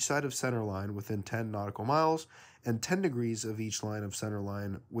 degrees to each side of centerline within 10 nautical miles, and 10 degrees of each line of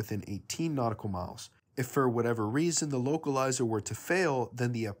centerline within 18 nautical miles. If for whatever reason the localizer were to fail,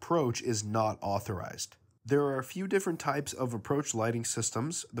 then the approach is not authorized. There are a few different types of approach lighting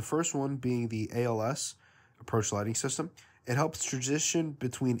systems, the first one being the ALS, approach lighting system. It helps transition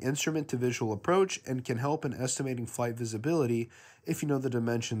between instrument to visual approach and can help in estimating flight visibility if you know the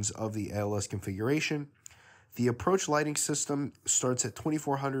dimensions of the ALS configuration. The approach lighting system starts at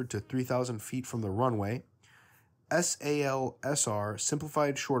 2,400 to 3,000 feet from the runway. SALSR,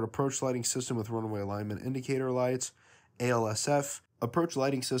 Simplified Short Approach Lighting System with Runway Alignment Indicator Lights. ALSF, Approach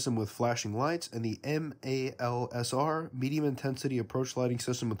Lighting System with Flashing Lights. And the MALSR, Medium Intensity Approach Lighting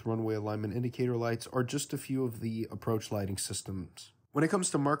System with Runway Alignment Indicator Lights, are just a few of the approach lighting systems. When it comes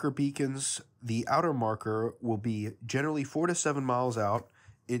to marker beacons, the outer marker will be generally 4 to 7 miles out.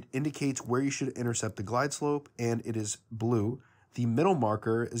 It indicates where you should intercept the glide slope, and it is blue. The middle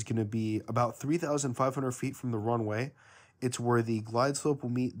marker is going to be about 3,500 feet from the runway. It's where the glide slope will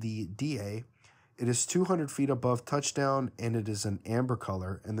meet the DA. It is 200 feet above touchdown, and it is an amber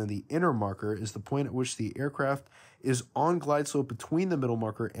color. And then the inner marker is the point at which the aircraft is on glide slope between the middle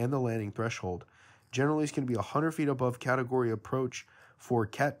marker and the landing threshold. Generally, it's going to be 100 feet above category approach for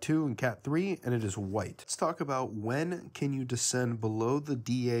Cat 2 and Cat 3, and it is white. Let's talk about when can you descend below the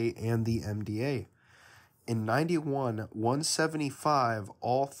DA and the MDA. In 91, 175,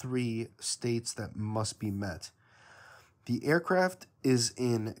 all 3 states that must be met. The aircraft is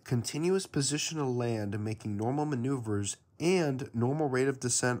in continuous position to land, making normal maneuvers and normal rate of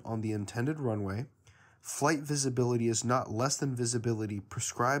descent on the intended runway. Flight visibility is not less than visibility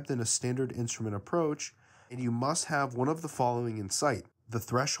prescribed in a standard instrument approach, and you must have one of the following in sight: the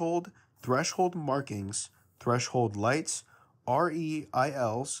threshold, threshold markings, threshold lights,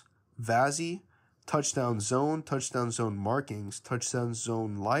 REILs, VASI, touchdown zone markings, touchdown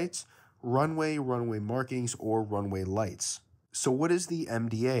zone lights, runway markings, or runway lights. So what is the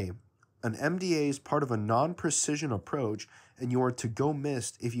MDA? An MDA is part of a non-precision approach, and you are to go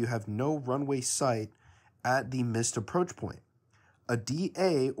missed if you have no runway sight at the missed approach point. A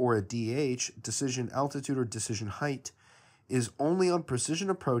DA or a DH, decision altitude or decision height, is only on precision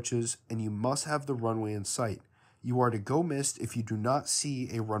approaches, and you must have the runway in sight. You are to go missed if you do not see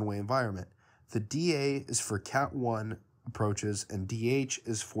a runway environment. The DA is for Cat 1 approaches, and DH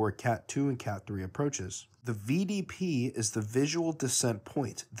is for Cat 2 and Cat 3 approaches. The VDP is the visual descent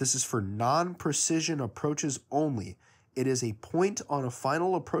point. This is for non-precision approaches only. It is a point on a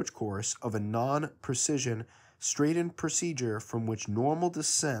final approach course of a non-precision straightened procedure from which normal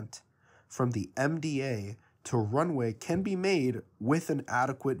descent from the MDA to runway can be made with an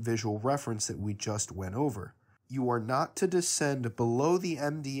adequate visual reference that we just went over. You are not to descend below the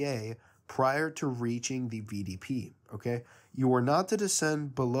MDA prior to reaching the VDP, okay? You are not to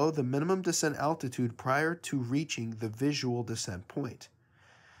descend below the minimum descent altitude prior to reaching the visual descent point.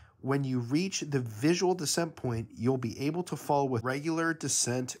 When you reach the visual descent point, you'll be able to follow a regular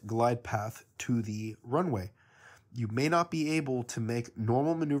descent glide path to the runway. You may not be able to make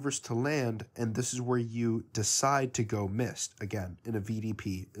normal maneuvers to land, and this is where you decide to go missed. Again, in a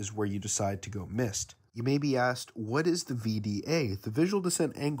VDP is where you decide to go missed. You may be asked, what is the VDA? The visual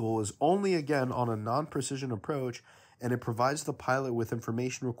descent angle is only, again, on a non-precision approach, and it provides the pilot with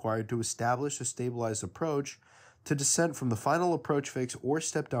information required to establish a stabilized approach to descent from the final approach fix or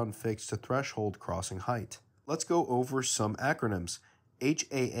step-down fix to threshold crossing height. Let's go over some acronyms.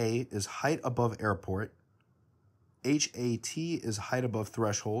 HAA is height above airport. HAT is height above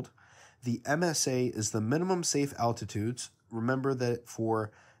threshold. The MSA is the minimum safe altitudes. Remember that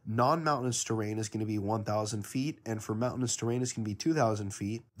for non-mountainous terrain is going to be 1,000 feet, and for mountainous terrain is going to be 2,000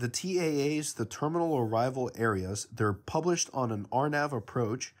 feet. The TAAs, the terminal arrival areas, they're published on an RNAV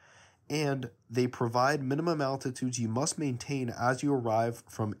approach, and they provide minimum altitudes you must maintain as you arrive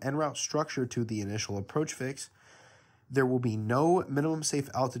from en route structure to the initial approach fix. There will be no minimum safe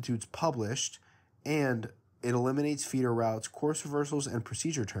altitudes published, and it eliminates feeder routes, course reversals, and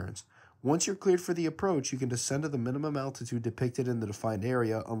procedure turns. Once you're cleared for the approach, you can descend to the minimum altitude depicted in the defined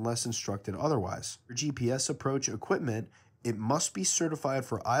area unless instructed otherwise. For GPS approach equipment, it must be certified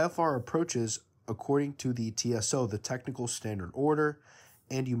for IFR approaches according to the TSO, the Technical Standard Order,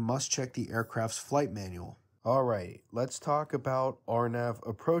 and you must check the aircraft's flight manual. Alright, let's talk about RNAV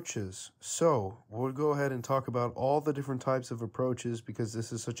approaches. So, we'll go ahead and talk about all the different types of approaches because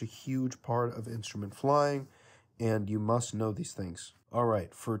this is such a huge part of instrument flying, and you must know these things.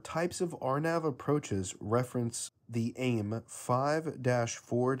 Alright, for types of RNAV approaches, reference the AIM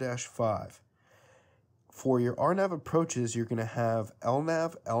 5-4-5. For your RNAV approaches, you're going to have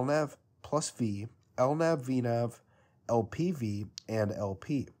LNAV, LNAV plus V, LNAV, VNAV, LPV, and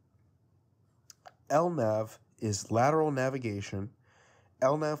LP. LNAV is lateral navigation.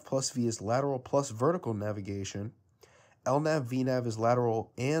 LNAV plus V is lateral plus vertical navigation. LNAV, VNAV is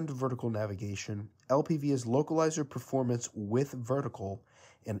lateral and vertical navigation. LPV is localizer performance with vertical,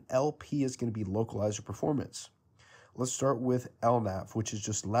 and LP is going to be localizer performance. Let's start with LNAV, which is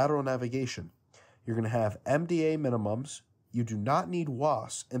just lateral navigation. You're going to have MDA minimums. You do not need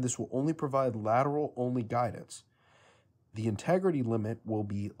WAS, and this will only provide lateral-only guidance. The integrity limit will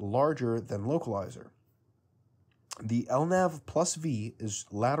be larger than localizer. The LNAV plus V is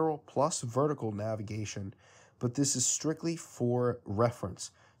lateral plus vertical navigation, but this is strictly for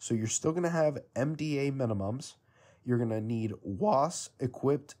reference. So you're still going to have MDA minimums. You're going to need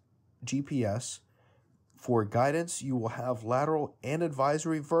WAS-equipped GPS. For guidance, you will have lateral and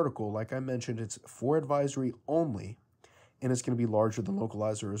advisory vertical. Like I mentioned, it's for advisory only, and it's going to be larger than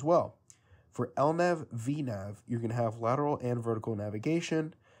localizer as well. For LNAV, VNAV, you're going to have lateral and vertical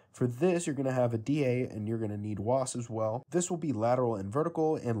navigation. For this, you're going to have a DA, and you're going to need WAS as well. This will be lateral and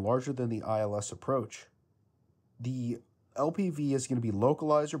vertical and larger than the ILS approach. The LPV is going to be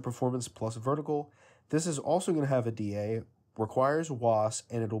localizer performance plus vertical. This is also going to have a DA, requires WAS,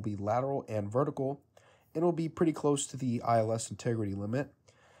 and it'll be lateral and vertical. It'll be pretty close to the ILS integrity limit.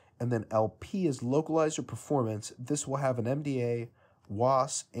 And then LP is localizer performance. This will have an MDA,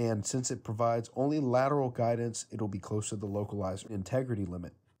 WAS, and since it provides only lateral guidance, it'll be close to the localizer integrity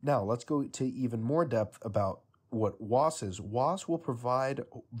limit. Now, let's go to even more depth about what WAS is. WAS will provide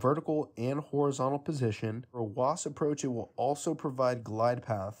vertical and horizontal position. For a WAS approach, it will also provide glide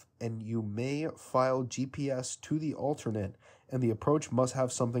path, and you may file GPS to the alternate, and the approach must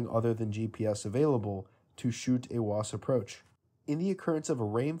have something other than GPS available to shoot a WAS approach. In the occurrence of a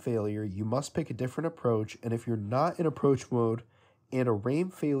RAIM failure, you must pick a different approach, and if you're not in approach mode and a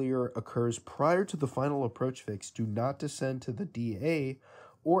RAIM failure occurs prior to the final approach fix, do not descend to the DA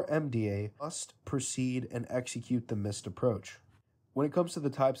or MDA, must proceed and execute the missed approach. When it comes to the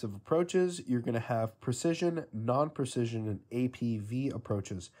types of approaches, you're going to have precision, non-precision, and APV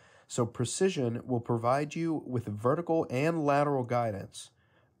approaches. So precision will provide you with vertical and lateral guidance.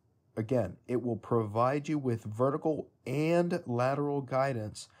 Again, it will provide you with vertical and lateral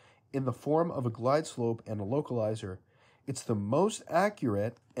guidance in the form of a glide slope and a localizer. It's the most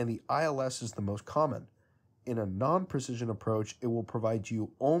accurate, and the ILS is the most common. In a non-precision approach, it will provide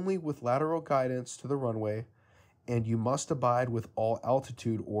you only with lateral guidance to the runway, and you must abide with all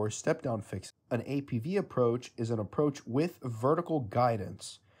altitude or step-down fixes. An APV approach is an approach with vertical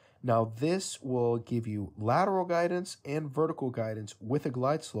guidance. Now, this will give you lateral guidance and vertical guidance with a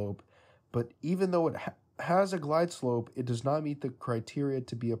glide slope, but even though it has a glide slope, it does not meet the criteria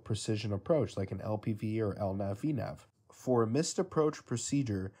to be a precision approach, like an LPV or LNAV VNAV. For a missed approach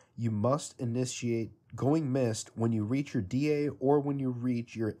procedure, you must initiate going missed when you reach your DA or when you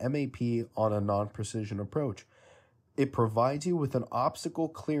reach your MAP on a non-precision approach. It provides you with an obstacle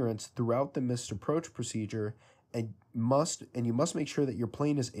clearance throughout the missed approach procedure, and you must make sure that your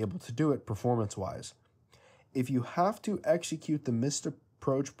plane is able to do it performance-wise. If you have to execute the missed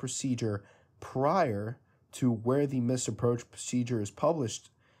approach procedure prior to where the missed approach procedure is published,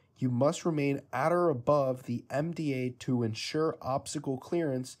 you must remain at or above the MDA to ensure obstacle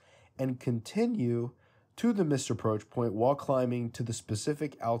clearance and continue to the missed approach point while climbing to the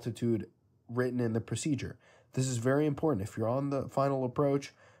specific altitude written in the procedure. This is very important. If you're on the final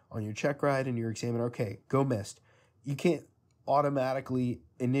approach on your check ride and you're examining, okay, go missed, you can't automatically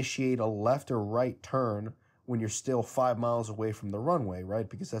initiate a left or right turn when you're still 5 miles away from the runway, right?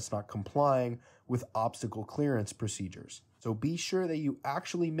 Because that's not complying with obstacle clearance procedures. So be sure that you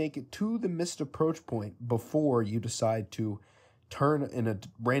actually make it to the missed approach point before you decide to turn in a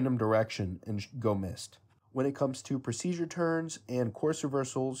random direction and go missed. When it comes to procedure turns and course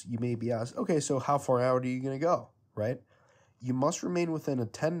reversals, you may be asked, okay, so how far out are you going to go, right? You must remain within a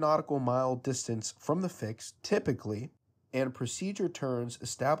 10 nautical mile distance from the fix, typically, and procedure turns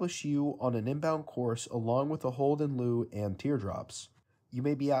establish you on an inbound course along with a hold and lieu and teardrops. You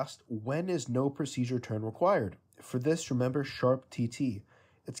may be asked, when is no procedure turn required? For this, remember sharp TT.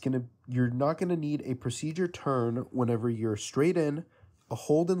 You're not going to need a procedure turn whenever you're straight in, a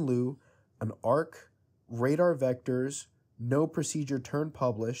hold and lieu, an arc, radar vectors, no procedure turn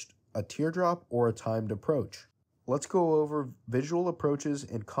published, a teardrop, or a timed approach. Let's go over visual approaches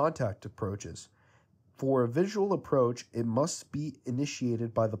and contact approaches. For a visual approach, it must be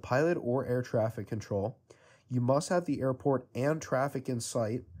initiated by the pilot or air traffic control. You must have the airport and traffic in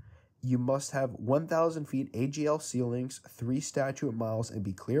sight. You must have 1,000 feet AGL ceilings, 3 statute miles, and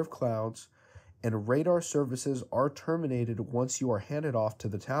be clear of clouds. And radar services are terminated once you are handed off to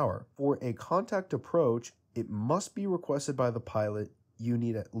the tower. For a contact approach, it must be requested by the pilot. You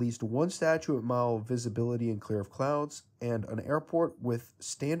need at least 1 statute mile visibility and clear of clouds, and an airport with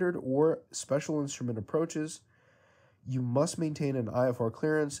standard or special instrument approaches. You must maintain an IFR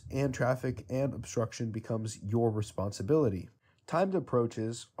clearance, and traffic and obstruction becomes your responsibility. Timed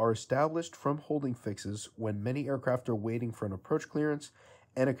approaches are established from holding fixes when many aircraft are waiting for an approach clearance,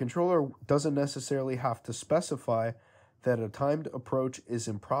 and a controller doesn't necessarily have to specify that a timed approach is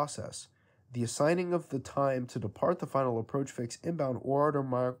in process. The assigning of the time to depart the final approach fix inbound or order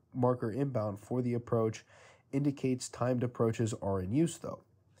marker inbound for the approach indicates timed approaches are in use though.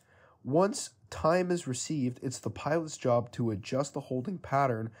 Once time is received, it's the pilot's job to adjust the holding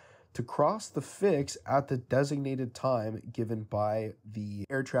pattern to cross the fix at the designated time given by the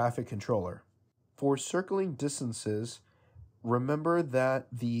air traffic controller. For circling distances, remember that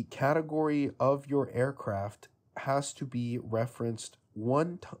the category of your aircraft has to be referenced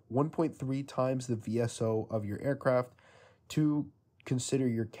 1.3 times the VSO of your aircraft to consider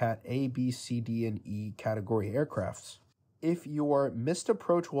your Cat A, B, C, D, and E category aircrafts. If you are missed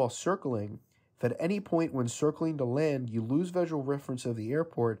approach while circling, if at any point when circling to land you lose visual reference of the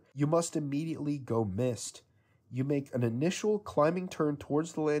airport, you must immediately go missed. You make an initial climbing turn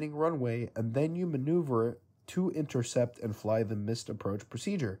towards the landing runway, and then you maneuver to intercept and fly the missed approach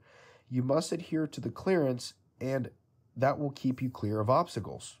procedure. You must adhere to the clearance, and that will keep you clear of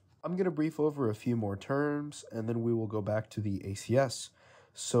obstacles. I'm going to brief over a few more terms, and then we will go back to the ACS.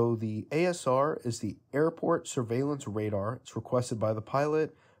 So the ASR is the Airport Surveillance Radar. It's requested by the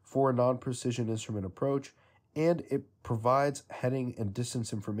pilot for a non-precision instrument approach, and it provides heading and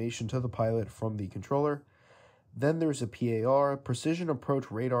distance information to the pilot from the controller. Then there's a PAR, Precision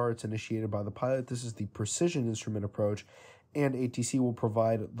Approach Radar. It's initiated by the pilot. This is the precision instrument approach, and ATC will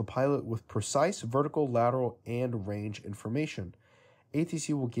provide the pilot with precise vertical, lateral, and range information.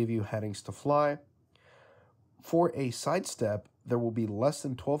 ATC will give you headings to fly. For a sidestep, there will be less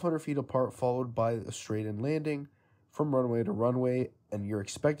than 1,200 feet apart, followed by a straight-in landing from runway to runway, and you're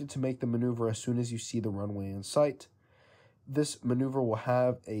expected to make the maneuver as soon as you see the runway in sight. This maneuver will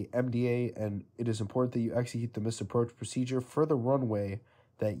have a MDA, and it is important that you execute the missed approach procedure for the runway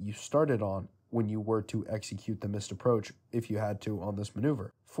that you started on when you were to execute the missed approach, if you had to, on this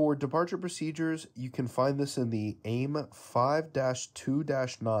maneuver. For departure procedures, you can find this in the AIM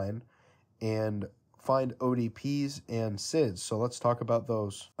 5-2-9 and find ODPs and SIDs, so let's talk about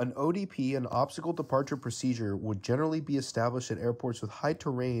those. An ODP, an obstacle departure procedure, would generally be established at airports with high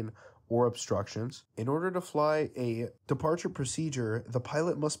terrain or obstructions. In order to fly a departure procedure, the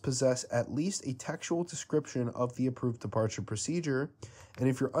pilot must possess at least a textual description of the approved departure procedure, and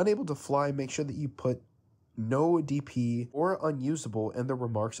if you're unable to fly, make sure that you put no DP or unusable in the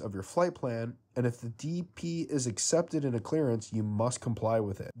remarks of your flight plan, and if the DP is accepted in a clearance, you must comply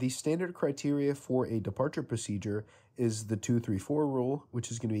with it. The standard criteria for a departure procedure is the 2-3-4 rule, which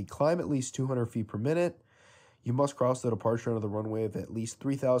is going to be climb at least 200 feet per minute. You must cross the departure onto the runway of at least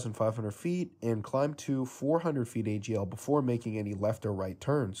 3,500 feet and climb to 400 feet AGL before making any left or right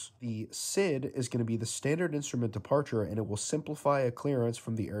turns. The SID is going to be the standard instrument departure, and it will simplify a clearance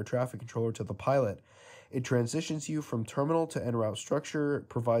from the air traffic controller to the pilot. It transitions you from terminal to en route structure,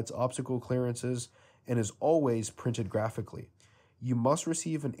 provides obstacle clearances, and is always printed graphically. You must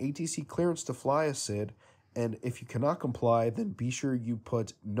receive an ATC clearance to fly a SID, and if you cannot comply, then be sure you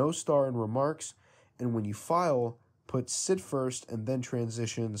put no star in remarks, and when you file, put SID first and then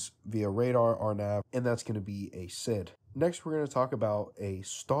transitions via radar, RNAV, and that's going to be a SID. Next, we're going to talk about a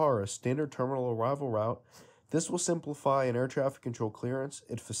STAR, a standard terminal arrival route. This will simplify an air traffic control clearance.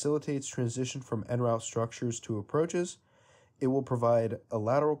 It facilitates transition from en route structures to approaches. It will provide a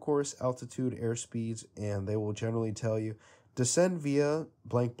lateral course, altitude, airspeeds, and they will generally tell you descend via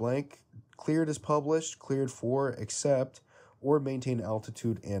blank blank, cleared as published, cleared for, accept, or maintain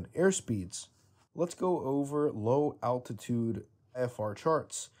altitude and airspeeds. Let's go over low altitude IFR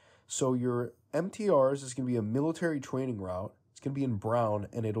charts. So your MTRs is going to be a military training route. It's going to be in brown,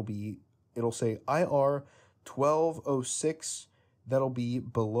 and it'll say IR 1206, that'll be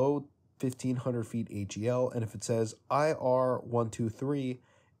below 1,500 feet AGL, and if it says IR 123,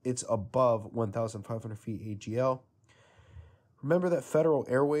 it's above 1,500 feet AGL. Remember that Federal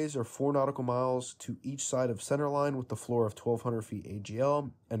Airways are 4 nautical miles to each side of centerline with the floor of 1,200 feet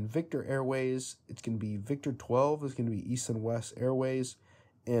AGL, and Victor Airways, it's going to be Victor 12 is going to be East and West Airways,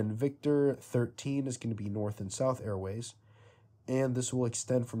 and Victor 13 is going to be North and South Airways. And this will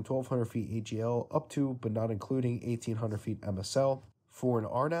extend from 1,200 feet AGL up to, but not including, 1,800 feet MSL. For an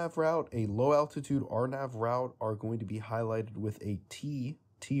RNAV route, a low-altitude RNAV route are going to be highlighted with a T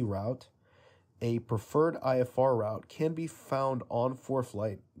route. A preferred IFR route can be found on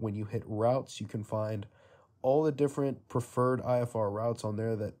ForeFlight. When you hit routes, you can find all the different preferred IFR routes on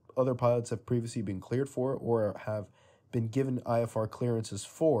there that other pilots have previously been cleared for or have been given IFR clearances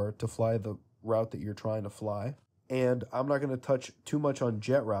for to fly the route that you're trying to fly. And I'm not going to touch too much on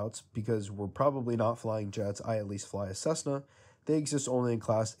jet routes because we're probably not flying jets. I at least fly a Cessna. They exist only in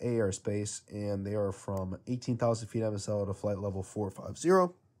Class A airspace, and they are from 18,000 feet MSL to flight level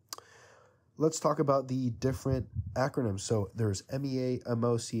 450. Let's talk about the different acronyms. So there's MEA,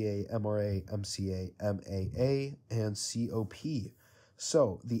 MOCA, MRA, MCA, MAA, and COP.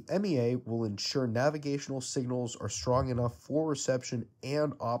 So the MEA will ensure navigational signals are strong enough for reception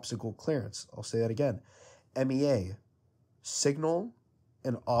and obstacle clearance. I'll say that again. MEA, signal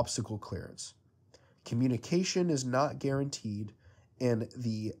and obstacle clearance. Communication is not guaranteed, and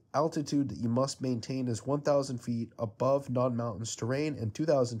the altitude that you must maintain is 1,000 feet above non-mountainous terrain and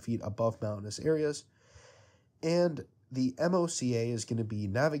 2,000 feet above mountainous areas. And the MOCA is going to be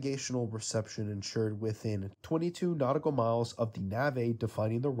navigational reception ensured within 22 nautical miles of the nav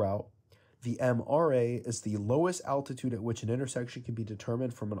defining the route. The MRA is the lowest altitude at which an intersection can be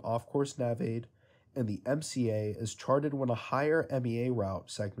determined from an off-course nav aid, and the MCA is charted when a higher MEA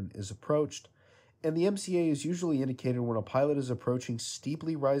route segment is approached, and the MCA is usually indicated when a pilot is approaching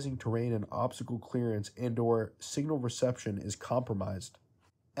steeply rising terrain and obstacle clearance and/or signal reception is compromised.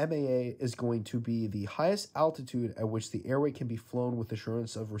 MAA is going to be the highest altitude at which the airway can be flown with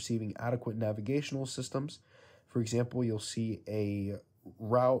assurance of receiving adequate navigational systems. For example, you'll see a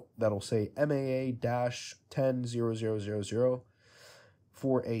route that'll say MAA-100000.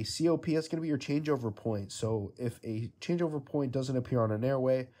 For a COP, that's going to be your changeover point. So if a changeover point doesn't appear on an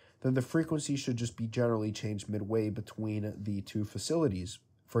airway, then the frequency should just be generally changed midway between the two facilities.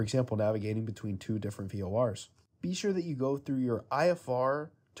 For example, navigating between two different VORs. Be sure that you go through your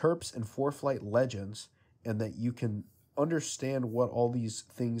IFR, TERPs, and ForeFlight legends, and that you can understand what all these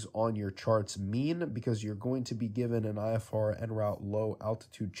things on your charts mean, because you're going to be given an IFR en route low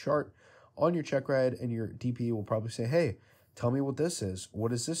altitude chart on your Checkride, and your DP will probably say, hey, tell me what this is.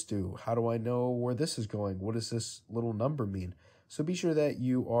 What does this do? How do I know where this is going? What does this little number mean? So be sure that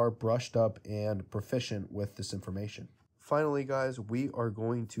you are brushed up and proficient with this information. Finally, guys, we are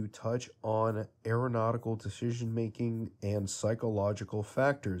going to touch on aeronautical decision-making and psychological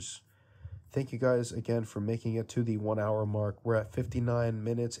factors. Thank you guys again for making it to the 1 hour mark. We're at 59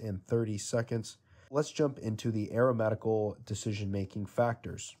 minutes and 30 seconds. Let's jump into the aeronautical decision-making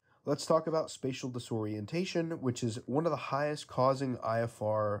factors. Let's talk about spatial disorientation, which is one of the highest causing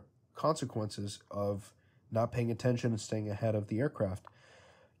IFR consequences of not paying attention and staying ahead of the aircraft.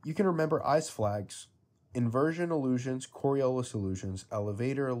 You can remember ICE flags, inversion illusions, Coriolis illusions,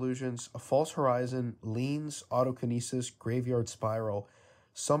 elevator illusions, a false horizon, leans, autokinesis, graveyard spiral,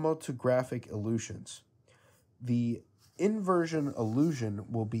 somotographic illusions. The inversion illusion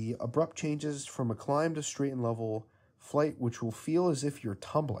will be abrupt changes from a climb to straight and level flight, which will feel as if you're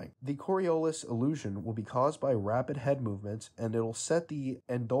tumbling. The Coriolis illusion will be caused by rapid head movements, and it'll set the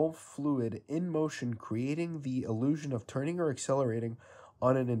endolph fluid in motion, creating the illusion of turning or accelerating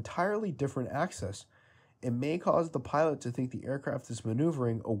on an entirely different axis. It may cause the pilot to think the aircraft is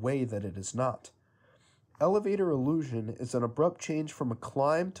maneuvering a way that it is not. Elevator illusion is an abrupt change from a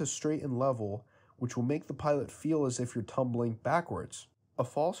climb to straight and level, which will make the pilot feel as if you're tumbling backwards. A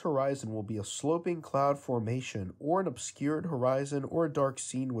false horizon will be a sloping cloud formation or an obscured horizon or a dark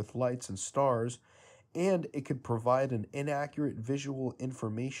scene with lights and stars, and it could provide an inaccurate visual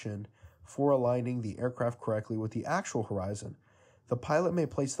information for aligning the aircraft correctly with the actual horizon. The pilot may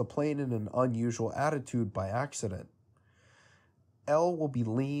place the plane in an unusual attitude by accident. L will be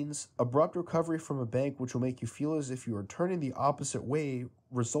leans, abrupt recovery from a bank, which will make you feel as if you are turning the opposite way,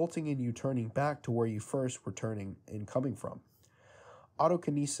 resulting in you turning back to where you first were turning and coming from.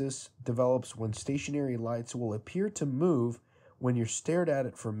 Autokinesis develops when stationary lights will appear to move when you're stared at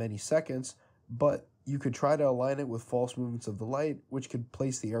it for many seconds, but you could try to align it with false movements of the light, which could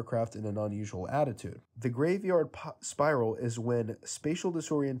place the aircraft in an unusual attitude. The graveyard spiral is when spatial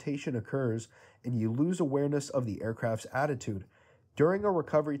disorientation occurs and you lose awareness of the aircraft's attitude. During a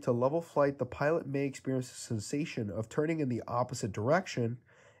recovery to level flight, the pilot may experience a sensation of turning in the opposite direction,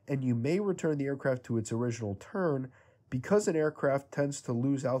 and you may return the aircraft to its original turn. Because an aircraft tends to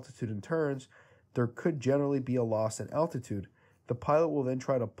lose altitude in turns, there could generally be a loss in altitude. The pilot will then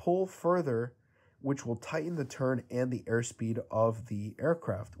try to pull further, which will tighten the turn and the airspeed of the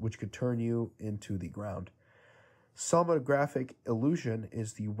aircraft, which could turn you into the ground. Somotographic illusion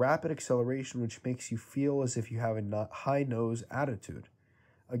is the rapid acceleration which makes you feel as if you have a high nose attitude.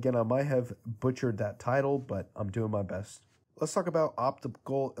 Again, I might have butchered that title, but I'm doing my best. Let's talk about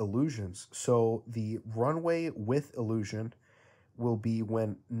optical illusions. So the runway width illusion will be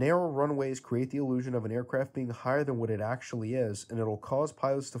when narrow runways create the illusion of an aircraft being higher than what it actually is, and it'll cause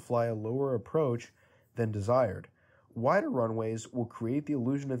pilots to fly a lower approach than desired. Wider runways will create the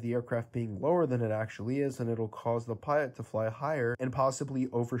illusion of the aircraft being lower than it actually is, and it'll cause the pilot to fly higher and possibly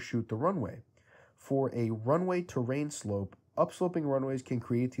overshoot the runway. For a runway terrain slope, upsloping runways can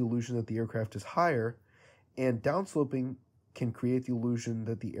create the illusion that the aircraft is higher, and downsloping can create the illusion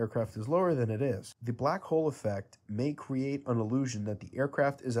that the aircraft is lower than it is. The black hole effect may create an illusion that the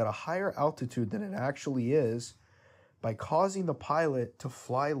aircraft is at a higher altitude than it actually is by causing the pilot to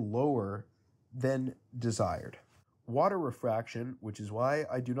fly lower than desired. Water refraction, which is why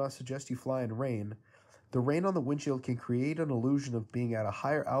I do not suggest you fly in rain. The rain on the windshield can create an illusion of being at a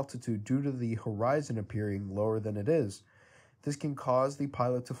higher altitude due to the horizon appearing lower than it is. This can cause the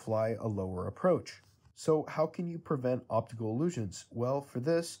pilot to fly a lower approach. So how can you prevent optical illusions? Well, for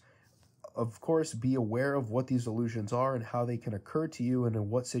this, of course, be aware of what these illusions are and how they can occur to you and in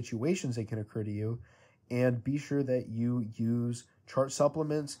what situations they can occur to you. And be sure that you use chart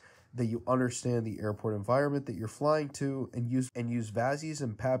supplements, that you understand the airport environment that you're flying to, and use VASIs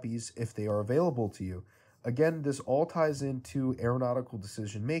and PAPIs if they are available to you. Again, this all ties into aeronautical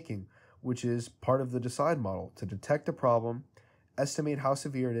decision making, which is part of the DECIDE model: to detect a problem, estimate how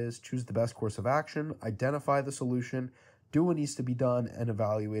severe it is, choose the best course of action, identify the solution, do what needs to be done, and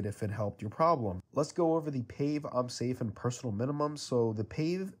evaluate if it helped your problem. Let's go over the PAVE, I'm safe, and personal minimums. So the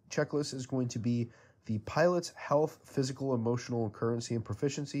PAVE checklist is going to be the pilot's health, physical, emotional, currency, and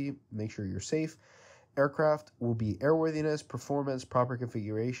proficiency. Make sure you're safe. Aircraft will be airworthiness, performance, proper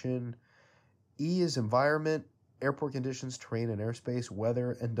configuration. E is environment, airport conditions, terrain and airspace,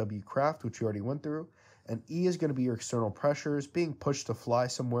 weather, NW craft, which you already went through. And E is going to be your external pressures, being pushed to fly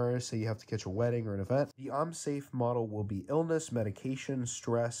somewhere, say you have to catch a wedding or an event. The I'm safe model will be illness, medication,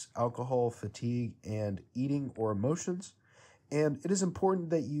 stress, alcohol, fatigue, and eating or emotions. And it is important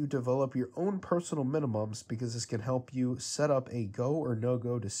that you develop your own personal minimums because this can help you set up a go or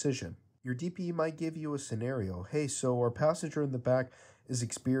no-go decision. Your DPE might give you a scenario. Hey, so our passenger in the back is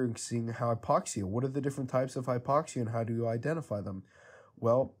experiencing hypoxia. What are the different types of hypoxia and how do you identify them?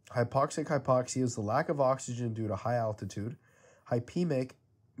 Well, hypoxic hypoxia is the lack of oxygen due to high altitude. Hypemic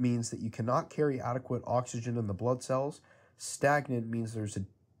means that you cannot carry adequate oxygen in the blood cells. Stagnant means there's a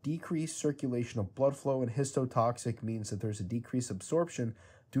decreased circulation of blood flow, and histotoxic means that there's a decreased absorption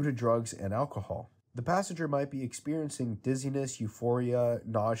due to drugs and alcohol. The passenger might be experiencing dizziness, euphoria,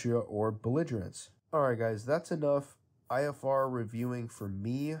 nausea, or belligerence. Alright guys, that's enough IFR reviewing for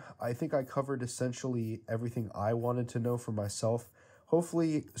me. I think I covered essentially everything I wanted to know for myself.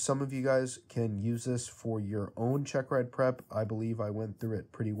 Hopefully some of you guys can use this for your own Checkride prep. I believe I went through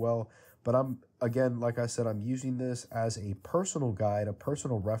it pretty well. But again, like I said, I'm using this as a personal guide, a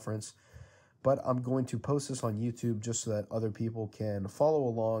personal reference. But I'm going to post this on YouTube just so that other people can follow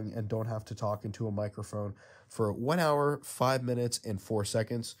along and don't have to talk into a microphone for 1 hour, 5 minutes, and 4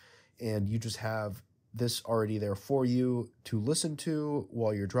 seconds. And you just have this already there for you to listen to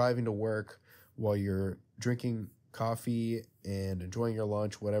while you're driving to work, while you're drinking coffee and enjoying your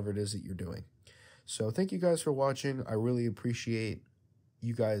lunch, whatever it is that you're doing. So thank you guys for watching. I really appreciate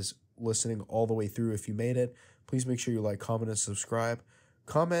you guys listening all the way through. If you made it, please make sure you like, comment, and subscribe.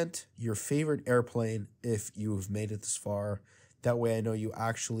 Comment your favorite airplane if you've made it this far. That way I know you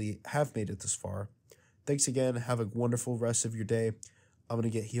actually have made it this far. Thanks again. Have a wonderful rest of your day. I'm going to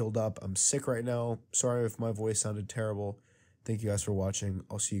get healed up. I'm sick right now. Sorry if my voice sounded terrible. Thank you guys for watching.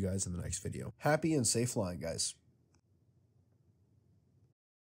 I'll see you guys in the next video. Happy and safe flying, guys.